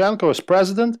Poroshenko as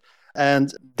president,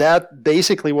 and that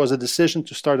basically was a decision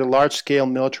to start a large-scale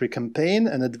military campaign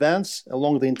and advance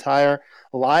along the entire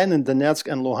line in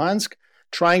Donetsk and Luhansk,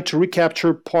 trying to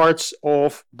recapture parts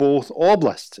of both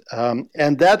oblasts.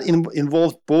 And that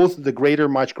involved both the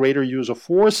much greater use of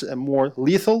force, a more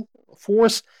lethal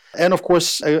force, and of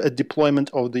course, a deployment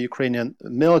of the Ukrainian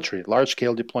military,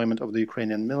 large-scale deployment of the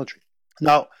Ukrainian military.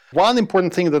 Now, one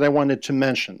important thing that I wanted to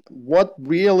mention, what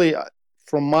really,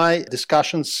 from my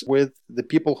discussions with the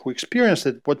people who experienced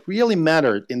it, what really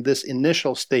mattered in this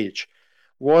initial stage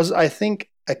was, I think,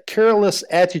 a careless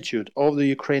attitude of the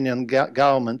Ukrainian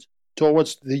government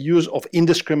towards the use of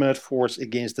indiscriminate force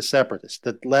against the separatists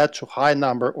that led to high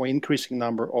number or increasing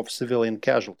number of civilian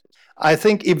casualties. I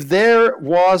think if there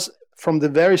was, from the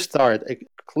very start, a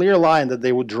clear line that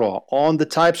they would draw on the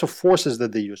types of forces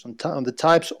that they use, on the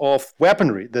types of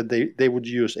weaponry that they would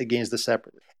use against the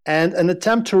separatists, and an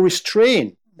attempt to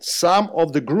restrain some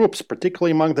of the groups,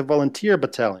 particularly among the volunteer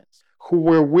battalions, who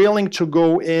were willing to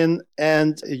go in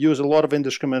and use a lot of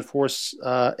indiscriminate force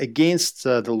against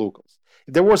the locals.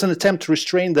 If there was an attempt to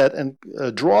restrain that and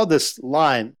draw this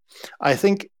line, I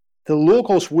think the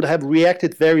locals would have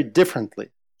reacted very differently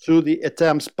to the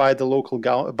attempts by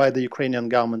the Ukrainian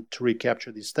government to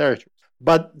recapture these territories.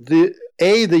 But the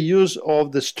use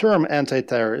of this term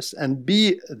anti-terrorist, and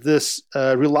B, this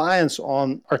reliance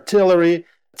on artillery.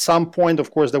 At some point, of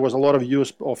course, there was a lot of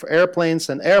use of airplanes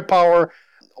and air power.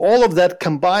 All of that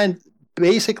combined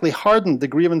basically hardened the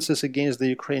grievances against the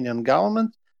Ukrainian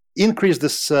government, increased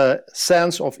this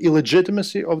sense of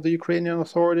illegitimacy of the Ukrainian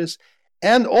authorities,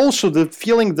 and also the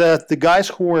feeling that the guys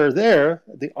who were there,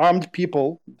 the armed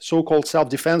people, so-called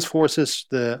self-defense forces,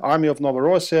 the army of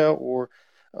Novorossiya, or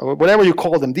whatever you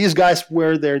call them, these guys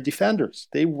were their defenders.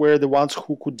 They were the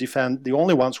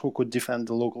only ones who could defend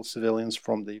the local civilians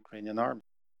from the Ukrainian army.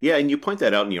 Yeah, and you point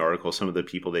that out in the article, some of the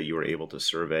people that you were able to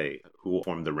survey who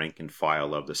formed the rank and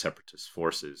file of the separatist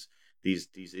forces.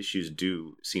 These issues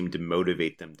do seem to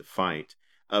motivate them to fight.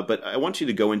 But I want you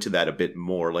to go into that a bit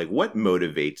more. Like, what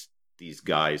motivates these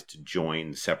guys to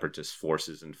join separatist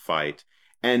forces and fight?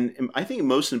 And I think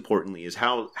most importantly is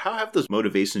how have those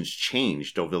motivations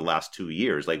changed over the last 2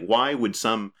 years? Like, why would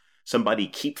somebody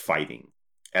keep fighting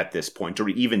at this point, or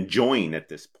even join at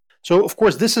this point? So, of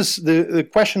course, this is the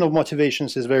question of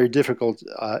motivations is very difficult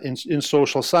in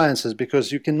social sciences,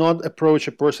 because you cannot approach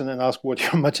a person and ask what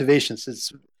your motivations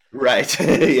is. Right.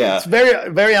 Yeah. It's very,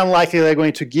 very unlikely they're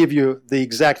going to give you the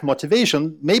exact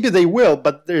motivation. Maybe they will,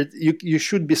 but you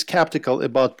should be skeptical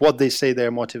about what they say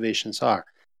their motivations are.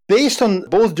 Based on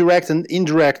both direct and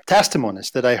indirect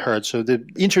testimonies that I heard, so the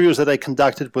interviews that I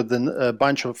conducted with a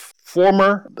bunch of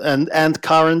former and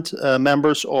current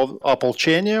members of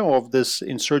Opolchenia, of this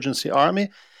insurgency army,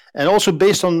 and also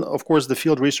based on, of course, the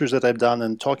field research that I've done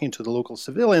and talking to the local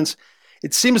civilians,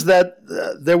 it seems that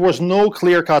there was no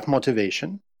clear-cut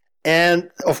motivation. And,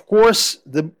 of course,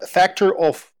 the factor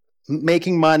of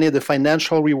making money, the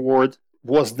financial reward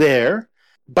was there,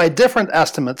 by different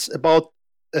estimates, about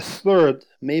a third,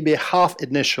 maybe half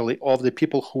initially, of the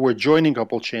people who were joining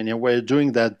Opolchenia were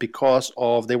doing that because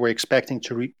they were expecting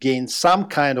to regain some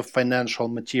kind of financial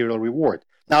material reward.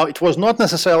 Now, it was not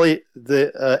necessarily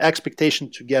the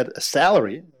expectation to get a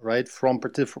salary, right, from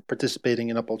participating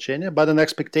in Opolchenia, but an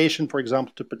expectation, for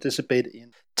example, to participate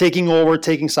in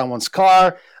taking someone's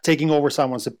car, taking over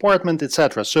someone's apartment,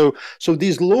 etc. So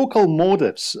these local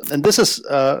motives, and this is,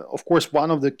 of course,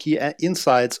 one of the key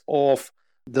insights of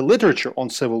the literature on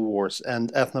civil wars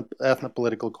and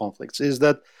ethnopolitical conflicts, is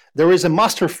that there is a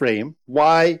master frame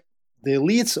why the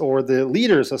elites or the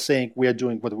leaders are saying we are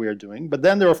doing what we are doing, but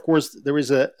then there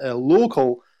is a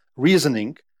local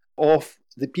reasoning of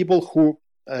the people who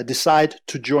decide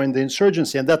to join the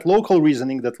insurgency, and that local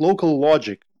reasoning, that local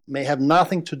logic, may have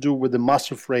nothing to do with the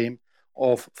master frame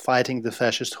of fighting the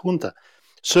fascist junta.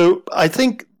 So I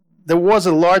think there was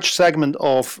a large segment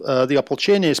of the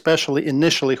Opolchenia, especially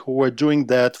initially, who were doing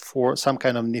that for some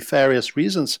kind of nefarious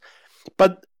reasons.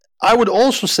 But I would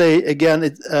also say,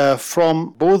 again,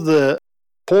 from both the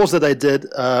polls that I did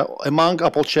among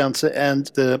Opolchenцы and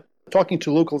talking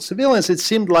to local civilians, it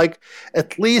seemed like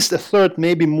at least a third,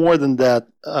 maybe more than that,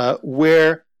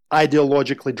 were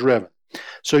ideologically driven.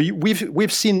 So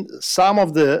we've seen some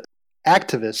of the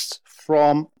activists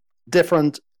from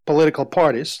different political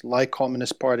parties, like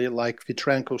Communist Party, like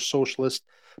Vitrenko's Socialist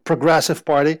Progressive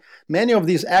Party. Many of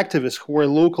these activists who were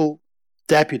local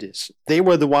deputies, they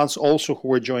were the ones also who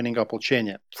were joining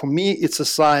Opolchenia. For me, it's a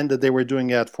sign that they were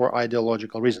doing it for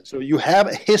ideological reasons. So you have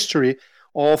a history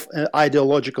of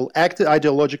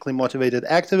ideologically motivated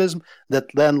activism that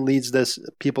then leads these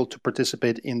people to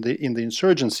participate in the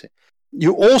insurgency.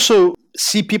 You also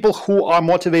see people who are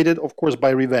motivated, of course, by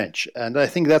revenge. And I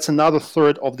think that's another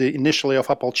third of the initially of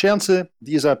Opolchenцы.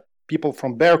 These are people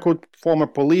from Berkut, former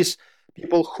police,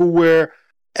 people who were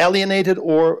alienated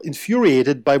or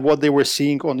infuriated by what they were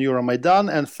seeing on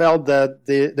Euromaidan and felt that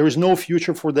there is no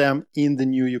future for them in the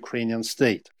new Ukrainian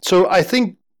state. So I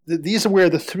think these were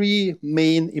the three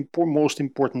main most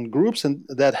important groups, and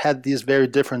that had these very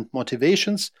different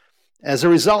motivations. As a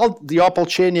result, the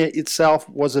Opolchenia itself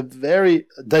was a very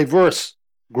diverse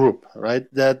group, right?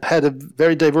 That had a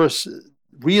very diverse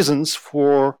reasons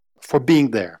for being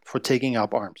there, for taking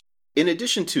up arms. In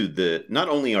addition to not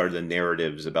only are the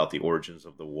narratives about the origins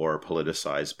of the war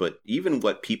politicized, but even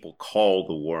what people call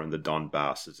the war in the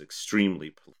Donbass is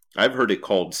extremely. I've heard it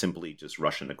called simply just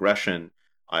Russian aggression.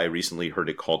 I recently heard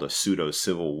it called a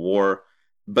pseudo-civil war,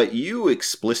 but you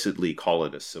explicitly call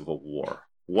it a civil war.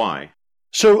 Why?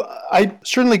 So I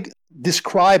certainly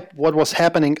describe what was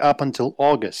happening up until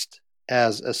August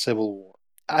as a civil war.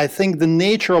 I think the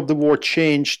nature of the war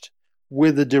changed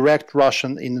with the direct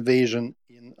Russian invasion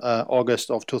in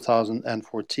August of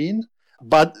 2014.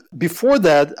 But before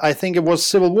that, I think it was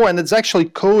civil war, and it's actually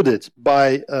coded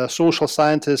by social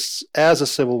scientists as a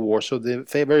civil war. So the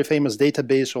very famous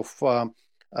database of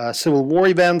civil war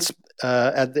events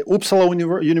at the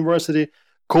Uppsala University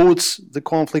codes the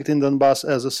conflict in Donbass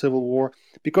as a civil war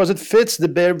because it fits the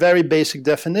very basic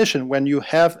definition. When you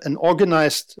have an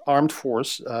organized armed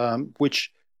force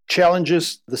which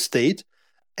challenges the state,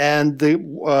 and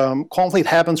the conflict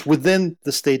happens within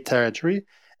the state territory,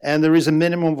 and there is a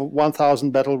minimum of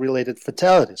 1,000 battle-related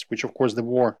fatalities, which of course the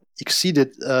war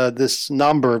exceeded this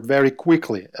number very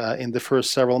quickly in the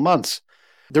first several months.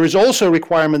 There is also a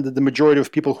requirement that the majority of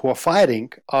people who are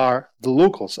fighting are the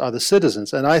locals, are the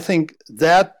citizens. And I think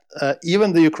that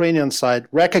even the Ukrainian side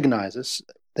recognizes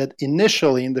that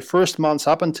initially in the first months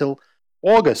up until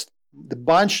August, the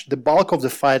bulk of the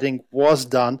fighting was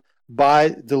done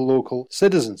by the local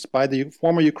citizens, by the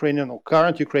former Ukrainian or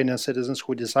current Ukrainian citizens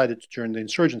who decided to join the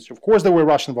insurgency. Of course, there were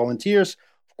Russian volunteers.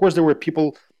 Of course, there were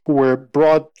people who were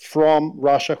brought from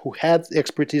Russia who had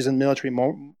expertise in military,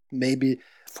 maybe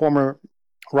former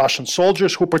Russian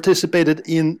soldiers who participated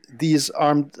in these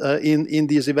in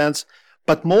these events,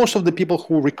 but most of the people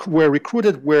who were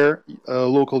recruited were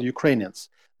local Ukrainians.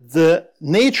 The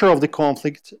nature of the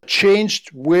conflict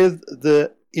changed with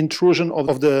the intrusion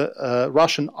of the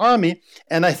Russian army,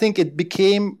 and I think it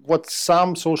became what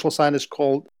some social scientists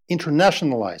call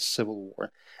internationalized civil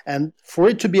war. And for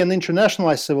it to be an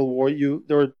internationalized civil war,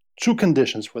 there are two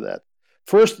conditions for that.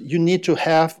 First, you need to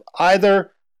have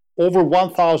either over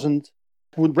 1,000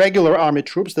 with regular army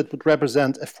troops that would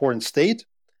represent a foreign state,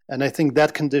 and I think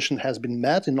that condition has been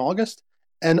met in August.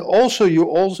 And also,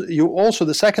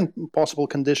 the second possible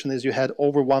condition is you had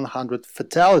over 100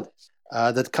 fatalities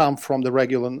that come from the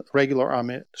regular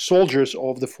army soldiers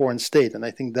of the foreign state, and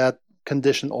I think that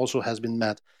condition also has been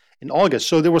met in August.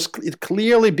 So it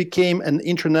clearly became an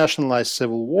internationalized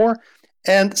civil war,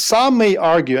 And some may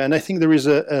argue, and I think there is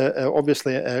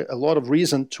obviously a lot of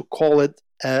reason to call it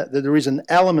that there is an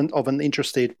element of an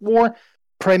interstate war,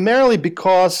 primarily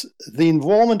because the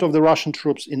involvement of the Russian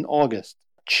troops in August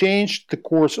changed the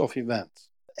course of events.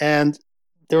 And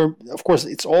there, of course,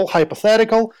 it's all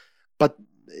hypothetical, but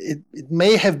it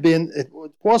may have been, it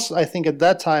was, I think at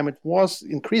that time, it was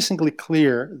increasingly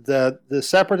clear that the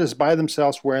separatists by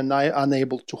themselves were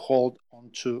unable to hold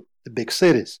onto the big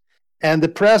cities. And the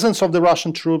presence of the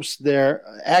Russian troops, their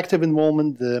active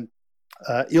involvement, the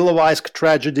Ilovaisk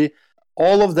tragedy,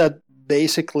 all of that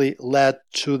basically led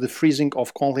to the freezing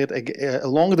of conflict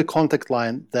along the contact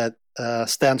line that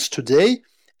stands today,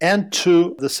 and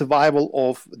to the survival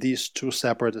of these two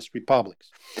separatist republics.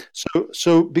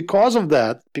 So because of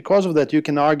that, you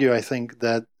can argue, I think,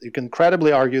 that you can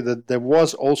credibly argue that there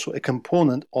was also a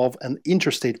component of an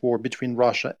interstate war between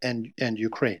Russia and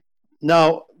Ukraine.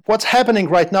 Now, what's happening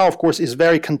right now, of course, is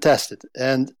very contested,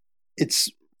 and it's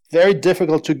very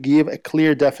difficult to give a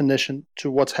clear definition to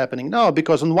what's happening now,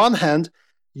 because on one hand,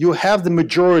 you have the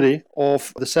majority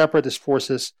of the separatist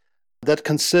forces that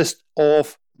consist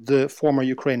of the former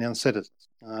Ukrainian citizens.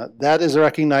 That is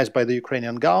recognized by the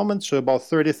Ukrainian government, so about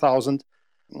 30,000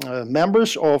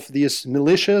 members of these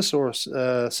militias or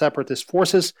separatist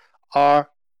forces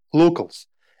are locals.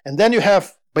 And then you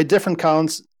have, by different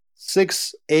counts,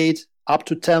 6, 8, up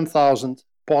to 10,000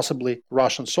 possibly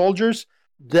Russian soldiers,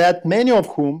 that many of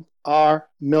whom are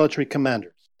military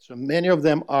commanders. So many of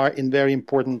them are in very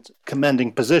important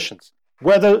commanding positions.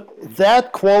 Whether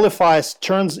that qualifies,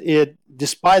 turns it,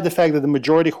 despite the fact that the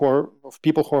majority of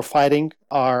people who are fighting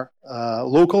are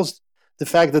locals, the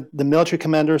fact that the military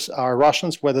commanders are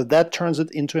Russians, whether that turns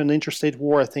it into an interstate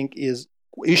war, I think is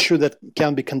an issue that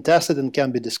can be contested and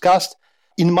can be discussed.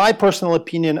 In my personal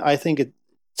opinion, I think it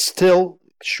still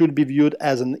should be viewed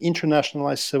as an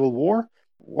internationalized civil war,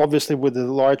 obviously with a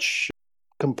large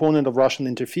component of Russian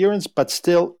interference, but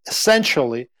still,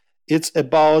 essentially, it's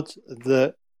about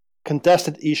the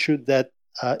contested issue that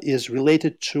is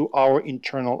related to our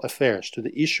internal affairs, to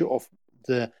the issue of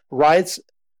the rights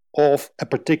of a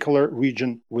particular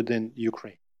region within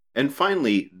Ukraine. And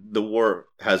finally, the war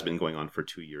has been going on for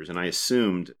 2 years, and I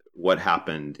assumed what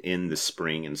happened in the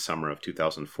spring and summer of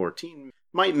 2014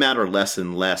 might matter less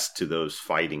and less to those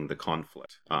fighting the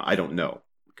conflict. I don't know,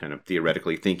 kind of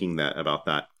theoretically thinking that about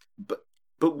that.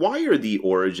 But why are the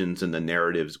origins and the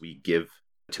narratives we give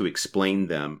to explain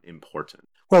them important?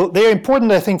 Well, they're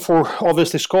important, I think, for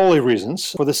obviously scholarly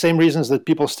reasons, for the same reasons that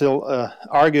people still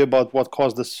argue about what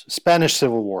caused the Spanish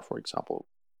Civil War, for example,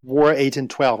 War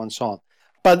 1812 and so on.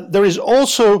 But there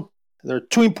are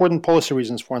two important policy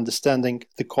reasons for understanding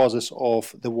the causes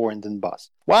of the war in Donbass.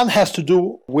 One has to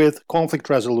do with conflict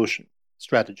resolution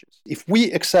strategies. If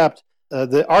we accept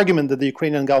the argument that the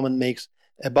Ukrainian government makes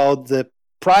about the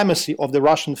primacy of the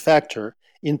Russian factor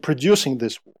in producing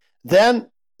this war, then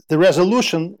the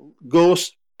resolution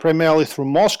goes primarily through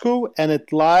Moscow, and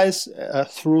it lies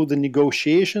through the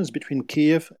negotiations between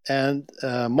Kiev and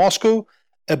Moscow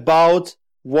about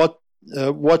what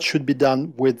should be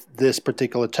done with this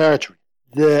particular territory.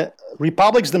 The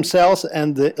republics themselves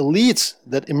and the elites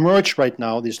that emerge right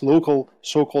now, these local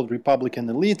so-called Republican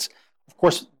elites, of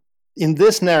course, in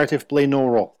this narrative play no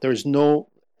role. There is no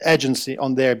agency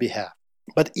on their behalf.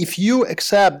 But if you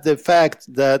accept the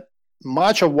fact that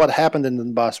much of what happened in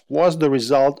Donbass was the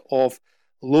result of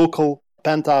local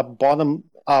pent-up,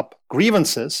 bottom-up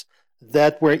grievances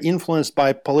that were influenced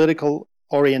by political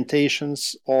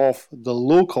orientations of the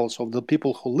locals, of the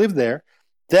people who live there,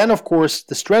 then of course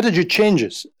the strategy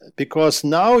changes, because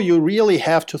now you really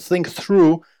have to think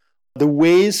through the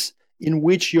ways in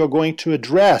which you're going to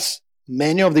address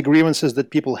many of the grievances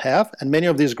that people have, and many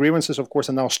of these grievances, of course,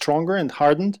 are now stronger and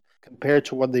hardened compared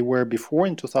to what they were before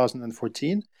in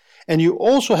 2014. And you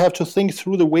also have to think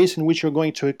through the ways in which you're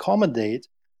going to accommodate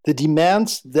the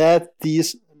demands that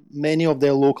many of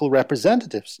their local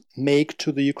representatives make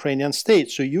to the Ukrainian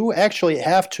state. So you actually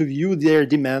have to view their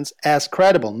demands as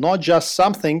credible, not just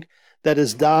something that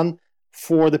is done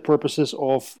for the purposes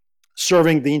of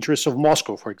serving the interests of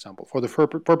Moscow, for example, for the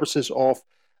purposes of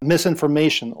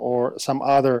misinformation or some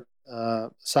other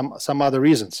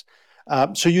reasons.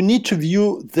 So you need to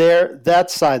view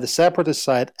that side, the separatist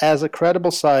side, as a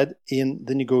credible side in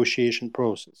the negotiation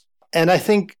process. And I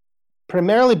think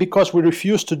primarily because we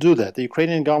refuse to do that, the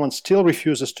Ukrainian government still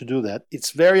refuses to do that,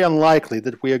 it's very unlikely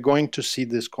that we are going to see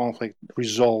this conflict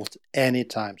resolved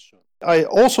anytime soon. I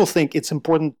also think it's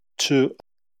important to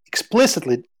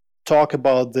explicitly talk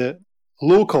about the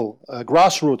local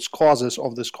grassroots causes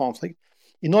of this conflict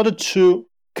in order to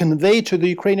convey to the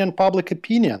Ukrainian public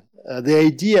opinion the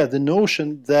idea, the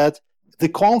notion that the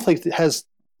conflict was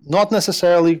not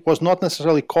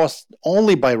necessarily caused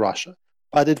only by Russia,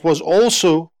 but it was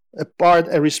also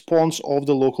a response of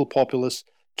the local populace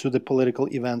to the political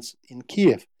events in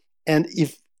Kiev. And if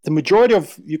the majority of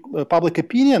public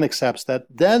opinion accepts that,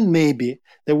 then maybe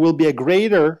there will be a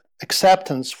greater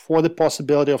acceptance for the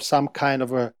possibility of some kind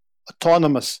of a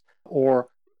autonomous or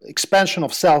expansion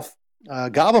of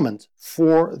self-government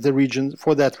for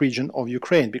that region of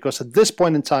Ukraine. Because at this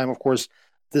point in time, of course,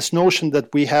 this notion that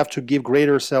we have to give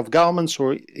greater self-governments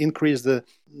or increase the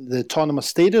autonomous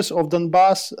status of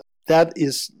Donbass, that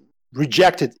is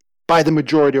rejected by the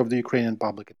majority of the Ukrainian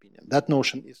public opinion. That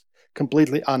notion is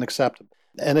completely unacceptable.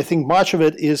 And I think much of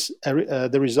it is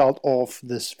the result of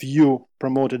this view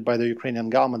promoted by the Ukrainian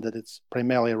government that it's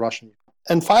primarily a Russian.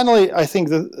 And finally, I think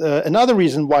that another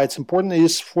reason why it's important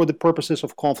is for the purposes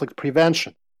of conflict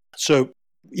prevention. So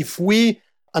if we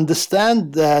understand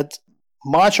that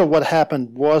much of what happened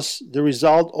was the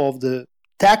result of the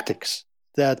tactics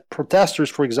that protesters,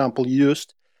 for example, used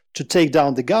to take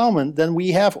down the government, then we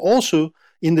have also,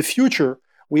 in the future,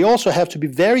 we also have to be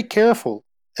very careful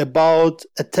about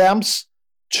attempts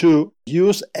to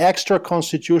use extra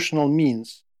constitutional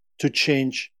means to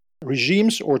change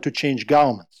regimes or to change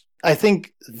governments. I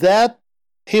think that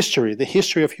history, the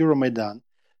history of Euromaidan,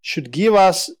 should give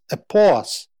us a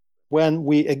pause when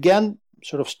we again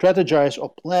sort of strategize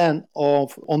or plan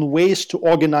on ways to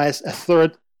organize a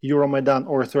third Euromaidan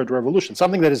or a third revolution,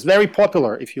 something that is very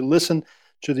popular. If you listen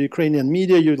to the Ukrainian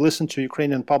media, you listen to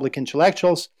Ukrainian public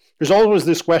intellectuals, there's always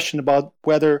this question about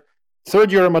whether third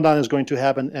Euromaidan is going to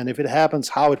happen, and if it happens,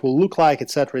 how it will look like,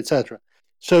 etc., etc.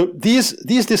 So these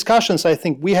discussions, I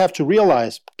think we have to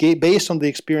realize, based on the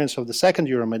experience of the second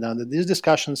Euromaidan, that these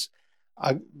discussions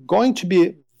are going to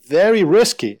be very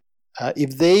risky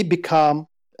if they become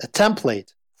a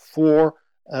template for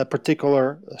a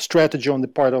particular strategy on the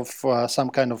part of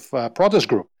some kind of protest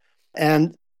group.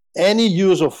 And any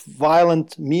use of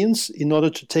violent means in order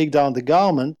to take down the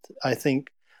government, I think,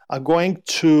 are going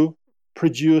to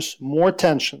produce more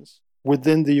tensions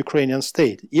within the Ukrainian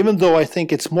state, even though I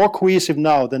think it's more cohesive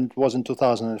now than it was in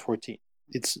 2014.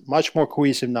 It's much more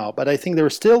cohesive now, but I think there are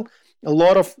still a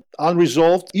lot of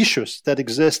unresolved issues that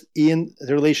exist in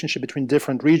the relationship between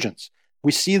different regions.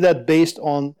 We see that based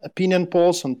on opinion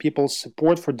polls, on people's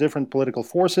support for different political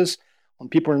forces, on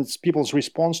people's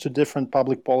response to different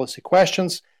public policy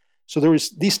questions. So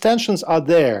these tensions are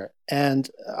there. And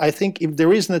I think if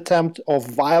there is an attempt of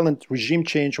violent regime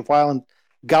change or violent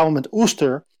government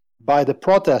ouster by the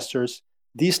protesters,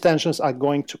 these tensions are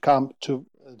going to come to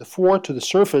the fore, to the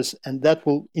surface, and that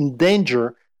will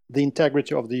endanger the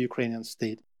integrity of the Ukrainian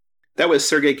state. That was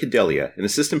Sergei Kedelia, an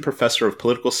assistant professor of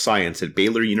political science at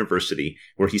Baylor University,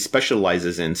 where he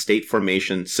specializes in state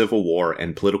formation, civil war,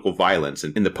 and political violence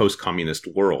in the post-communist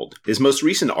world. His most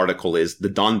recent article is The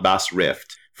Donbass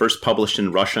Rift, first published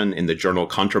in Russian in the journal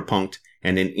Kontrapunkt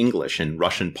and in English in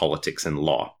Russian Politics and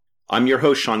Law. I'm your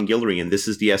host, Sean Guillory, and this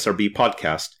is the SRB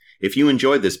Podcast. If you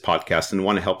enjoyed this podcast and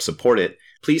want to help support it,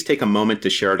 please take a moment to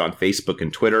share it on Facebook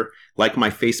and Twitter, like my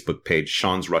Facebook page,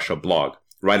 Sean's Russia Blog.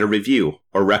 Write a review,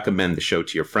 or recommend the show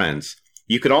to your friends.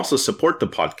 You could also support the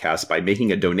podcast by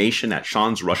making a donation at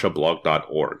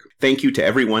seansrussiablog.org. Thank you to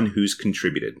everyone who's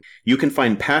contributed. You can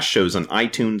find past shows on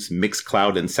iTunes,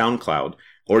 Mixcloud, and SoundCloud,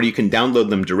 or you can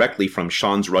download them directly from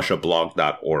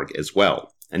seansrussiablog.org as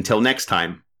well. Until next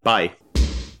time, bye.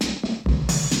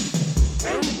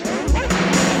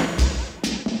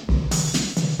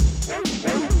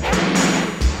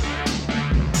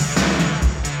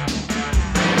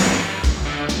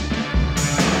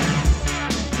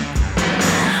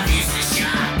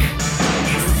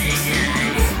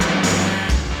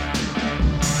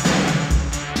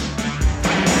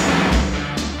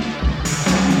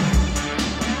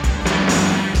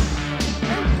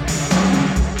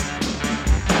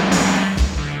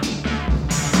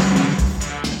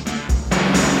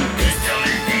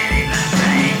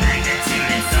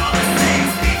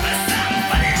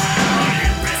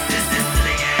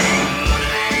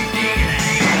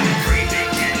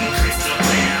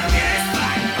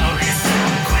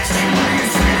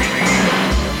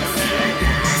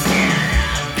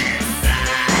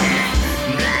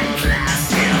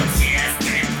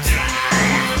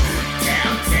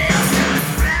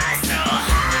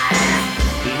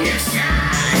 Shine.